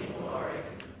 come in glory.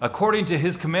 According to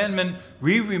his commandment,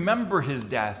 we remember his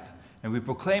death, and we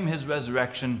proclaim his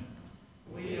resurrection.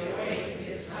 We await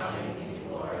his coming in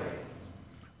glory.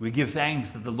 We give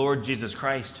thanks that the Lord Jesus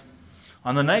Christ,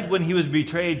 on the night when he was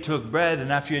betrayed, took bread,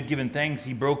 and after he had given thanks,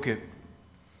 he broke it.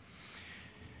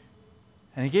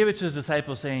 And he gave it to his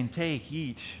disciples, saying, Take,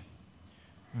 eat.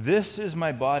 This is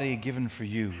my body given for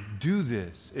you. Do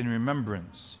this in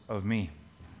remembrance of me.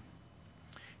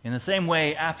 In the same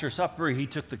way, after supper, he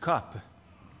took the cup.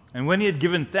 And when he had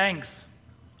given thanks,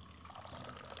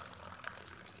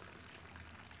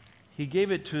 he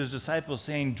gave it to his disciples,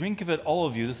 saying, "Drink of it, all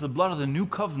of you. This is the blood of the new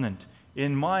covenant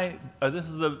in my. This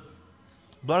is the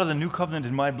blood of the new covenant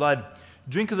in my blood.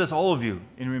 Drink of this, all of you,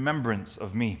 in remembrance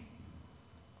of me."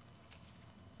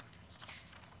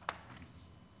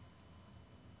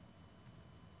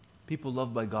 People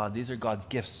loved by God, these are God's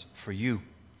gifts for you.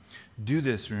 Do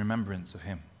this in remembrance of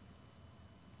him.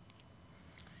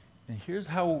 And here's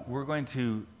how we're going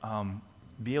to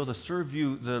be able to serve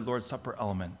you the Lord's Supper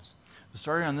elements.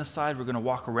 Starting on this side, we're going to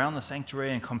walk around the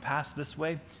sanctuary and come past this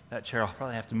way. That chair I'll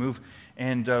probably have to move.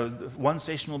 And one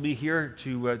station will be here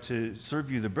to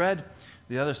serve you the bread.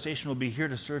 The other station will be here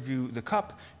to serve you the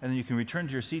cup. And then you can return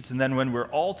to your seats. And then when we're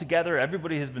all together,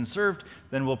 everybody has been served,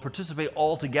 then we'll participate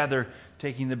all together,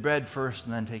 taking the bread first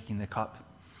and then taking the cup.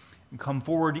 And come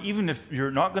forward, even if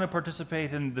you're not going to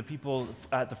participate, and the people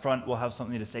at the front will have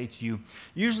something to say to you.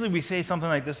 Usually we say something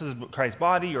like, "This is Christ's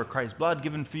body," or "Christ's blood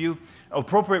given for you."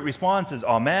 Appropriate response is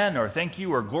 "Amen," or "Thank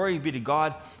you," or "Glory be to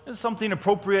God." It's something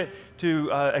appropriate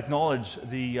to acknowledge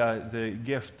the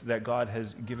gift that God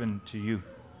has given to you.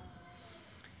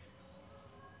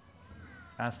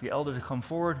 Ask the elder to come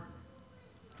forward,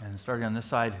 and starting on this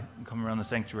side, and come around the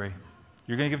sanctuary.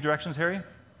 You're going to give directions, Harry?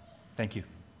 Thank you.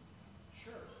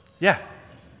 Yeah.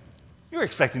 You were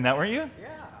expecting that, weren't you?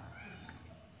 Yeah.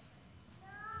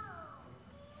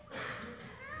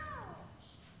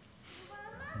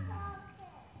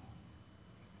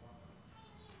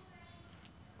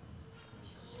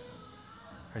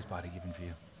 Christ's body given for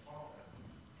you.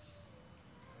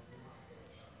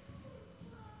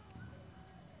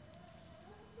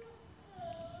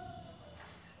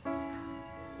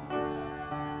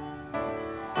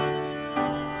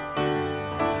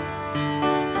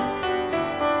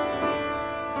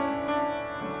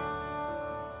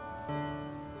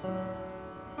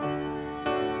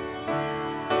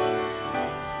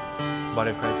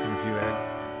 Body of Christ given for you, Eric.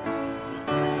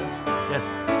 Yes.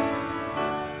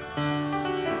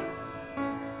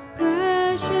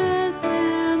 Precious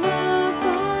Lamb of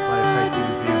God, Body of Christ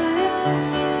given for you.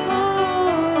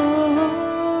 Holy One.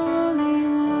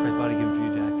 Christ's body given for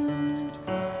you, Jack.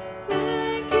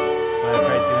 Thank you, Body of Christ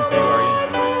given for you, Arjen.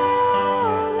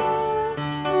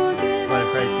 for giving Body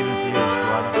of Christ given for you,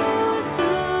 Luana. your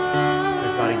Son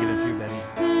Christ's body given for you, Betty.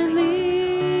 and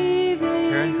leaving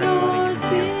Karen, Christ's body your given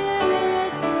for you. Spirit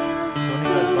Tony,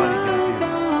 Christ's body given for you.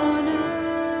 on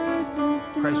earth this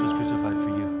day. Christ was crucified for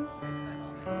you.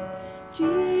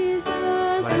 Jesus,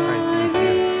 Body of Christ given for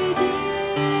you.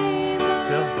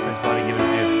 Phil, Christ's body given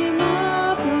for you.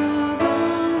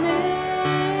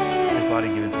 Christ's body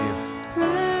given for you.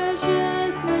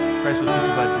 Christ was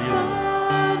crucified for you.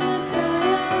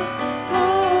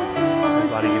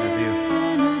 Christ's body given for you.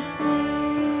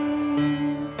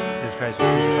 Jesus Christ was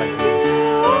crucified for you.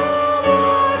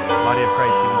 Body of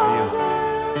Christ given for you.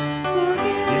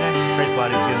 Dina, Christ's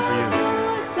body is given for you.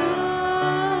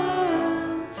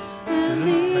 Susan,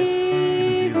 Christ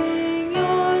given for you.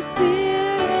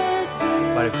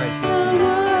 Body of Christ given for you.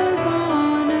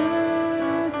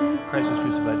 Christ was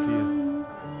crucified for you.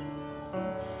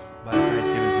 Body of Christ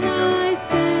given for you, John.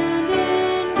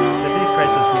 Sydney,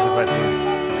 Christ was crucified for you.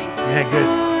 Yeah, good.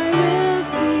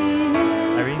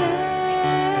 Irene,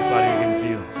 Christ's body was given for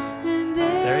you.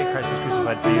 Larry, Christ was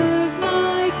crucified for you.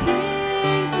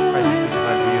 Christ was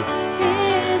crucified for you.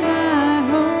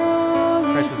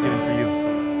 Christ was given for you.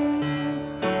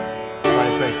 Body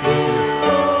of Christ given for you.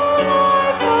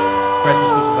 Christ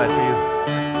was crucified for you.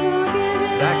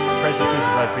 Zach, Christ was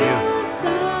crucified for you.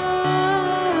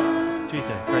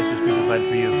 Teresa, Christ was crucified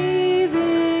for you.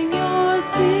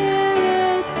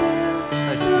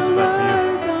 Christ was crucified for you.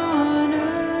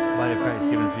 Body of Christ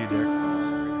given for you, Derek.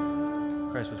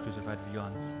 Christ was crucified for you,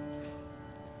 Johannes.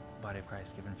 Body of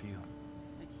Christ given for you.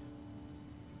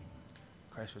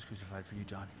 Christ was crucified for you,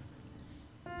 John.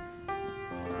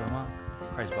 Wilma,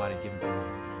 Christ's body given for you.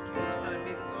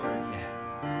 Yeah.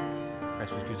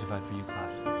 Christ was crucified for you,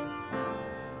 class.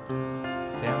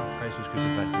 Sam, Christ was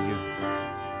crucified for you.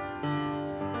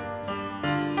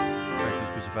 Christ was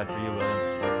crucified for you, William.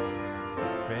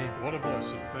 Ray, What a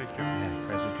blessing. Thank you. yeah,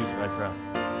 Christ was crucified for us.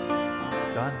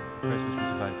 John, Christ was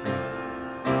crucified for you.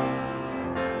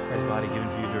 Christ's body given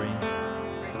for you, Doreen.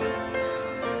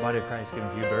 Body of Christ given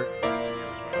for you, Bert.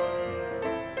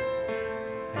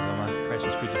 Hey, Wilma, Christ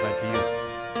was crucified for you.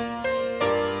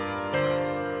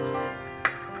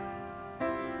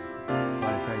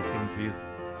 Body of Christ given for you.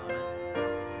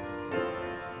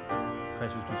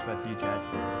 Christ was crucified crucified for you, Chad.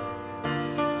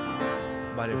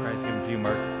 Body of Christ given for you,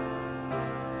 Mark.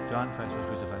 John, Christ was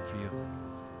crucified for you.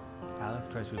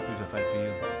 Alec, Christ was crucified for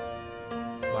you.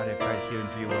 Body of Christ given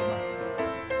for you, Wilma.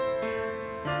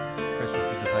 Christ was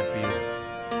crucified for you.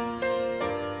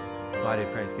 Body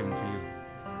of Christ given for you.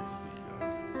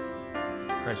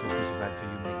 Christ was crucified for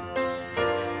you, Megan.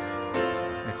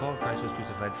 Nicole, Christ was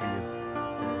crucified for you.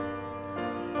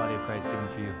 Body of Christ given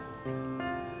for you.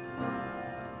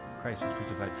 Christ was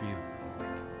crucified for you.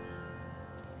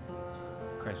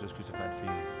 Christ was crucified for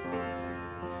you.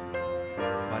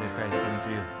 Body of Christ given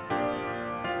for you.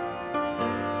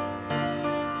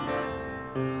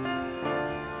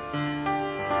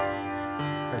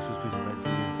 Christ was crucified for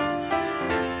you.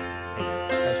 Hey,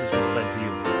 Christ was crucified for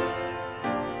you.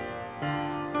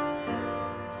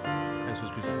 Christ was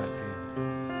crucified for you.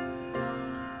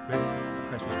 Rick,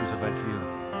 Christ was crucified for you.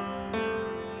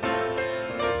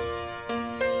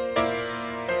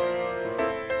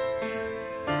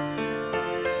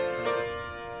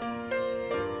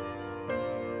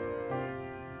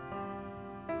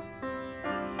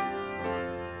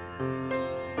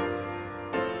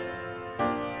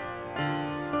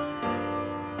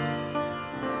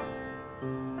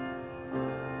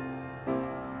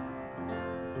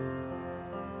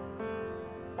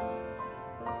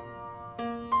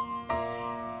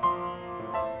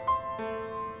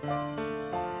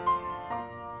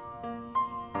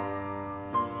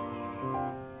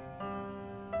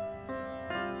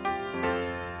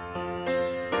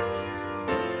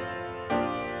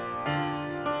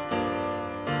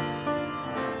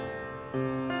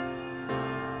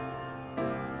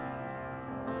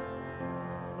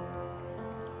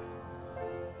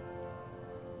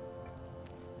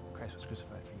 Christ was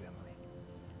crucified for you, Emily.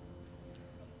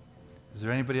 Is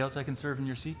there anybody else I can serve in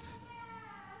your seat?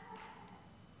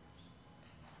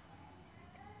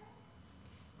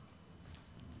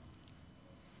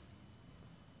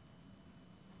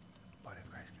 Body of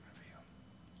Christ given for you.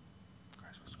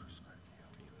 Christ was crucified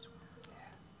for you as well. Yeah.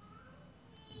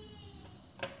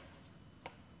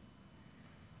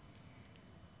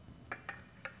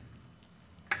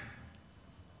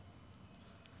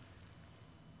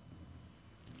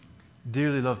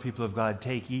 Dearly loved people of God,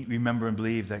 take, eat, remember, and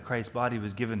believe that Christ's body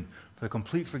was given for the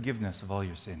complete forgiveness of all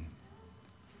your sin.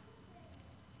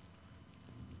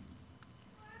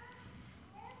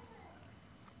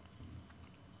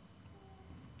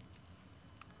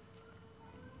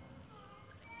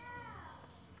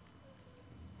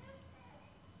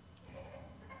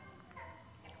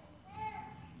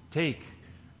 Take,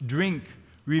 drink,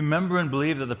 remember, and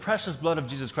believe that the precious blood of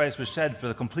Jesus Christ was shed for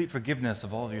the complete forgiveness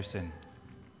of all of your sin.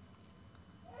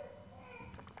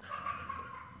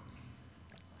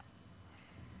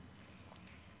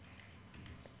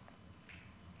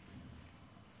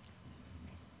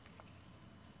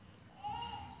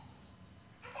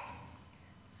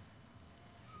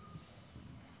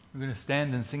 We're going to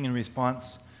stand and sing in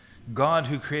response, God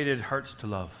who created hearts to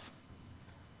love.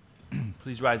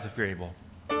 Please rise if you're able.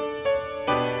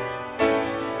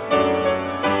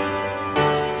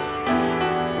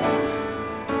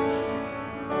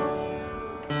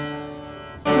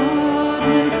 God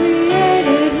who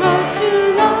created hearts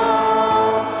to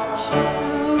love,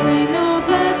 showering all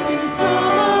blessings from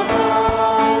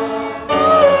above.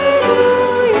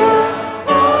 Hallelujah,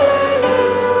 hallelujah.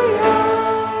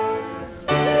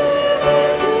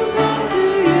 These who come to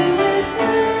you with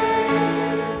praise,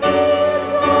 peace,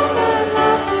 love, and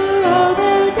laughter all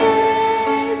their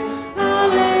days.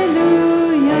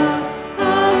 Hallelujah,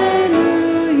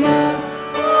 hallelujah,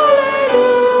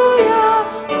 hallelujah,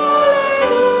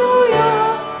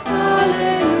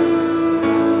 hallelujah.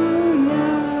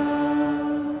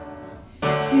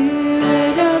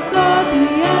 Spirit of God, be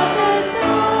at their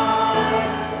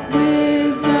side,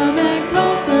 wisdom and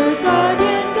comfort,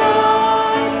 guardian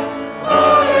guide.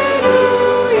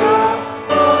 Hallelujah,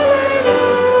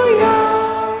 hallelujah.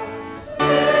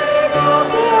 Make of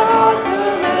their hearts a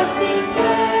resting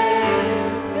place,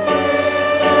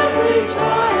 in every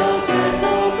trial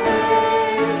gentle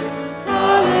grace.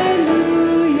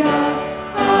 Hallelujah,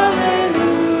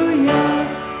 hallelujah,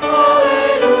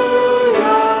 hallelujah,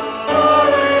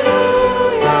 hallelujah,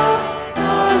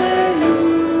 hallelujah.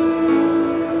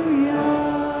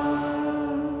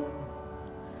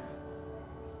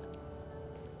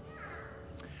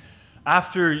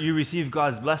 After you receive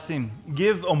God's blessing,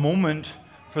 give a moment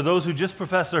for those who just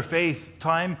profess their faith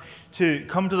time to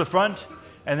come to the front.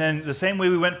 And then the same way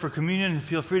we went for communion,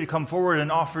 feel free to come forward and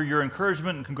offer your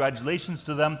encouragement and congratulations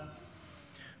to them.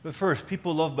 But first,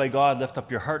 people loved by God, lift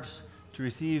up your hearts to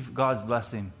receive God's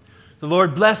blessing. The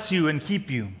Lord bless you and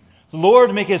keep you. The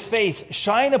Lord make his face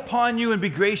shine upon you and be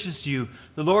gracious to you.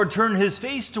 The Lord turn his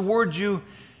face towards you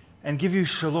and give you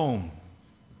shalom.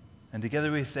 And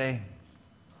together we say,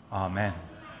 Amen.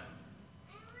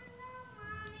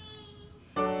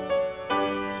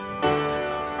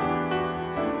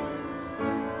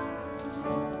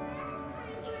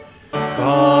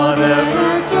 God, let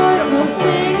our joyful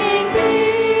singing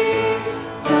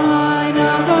be, sign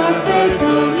of our faith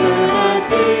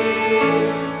community.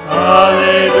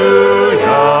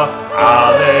 Alleluia,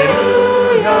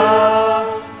 alleluia.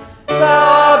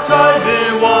 Baptized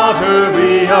in water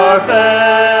we are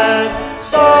fed.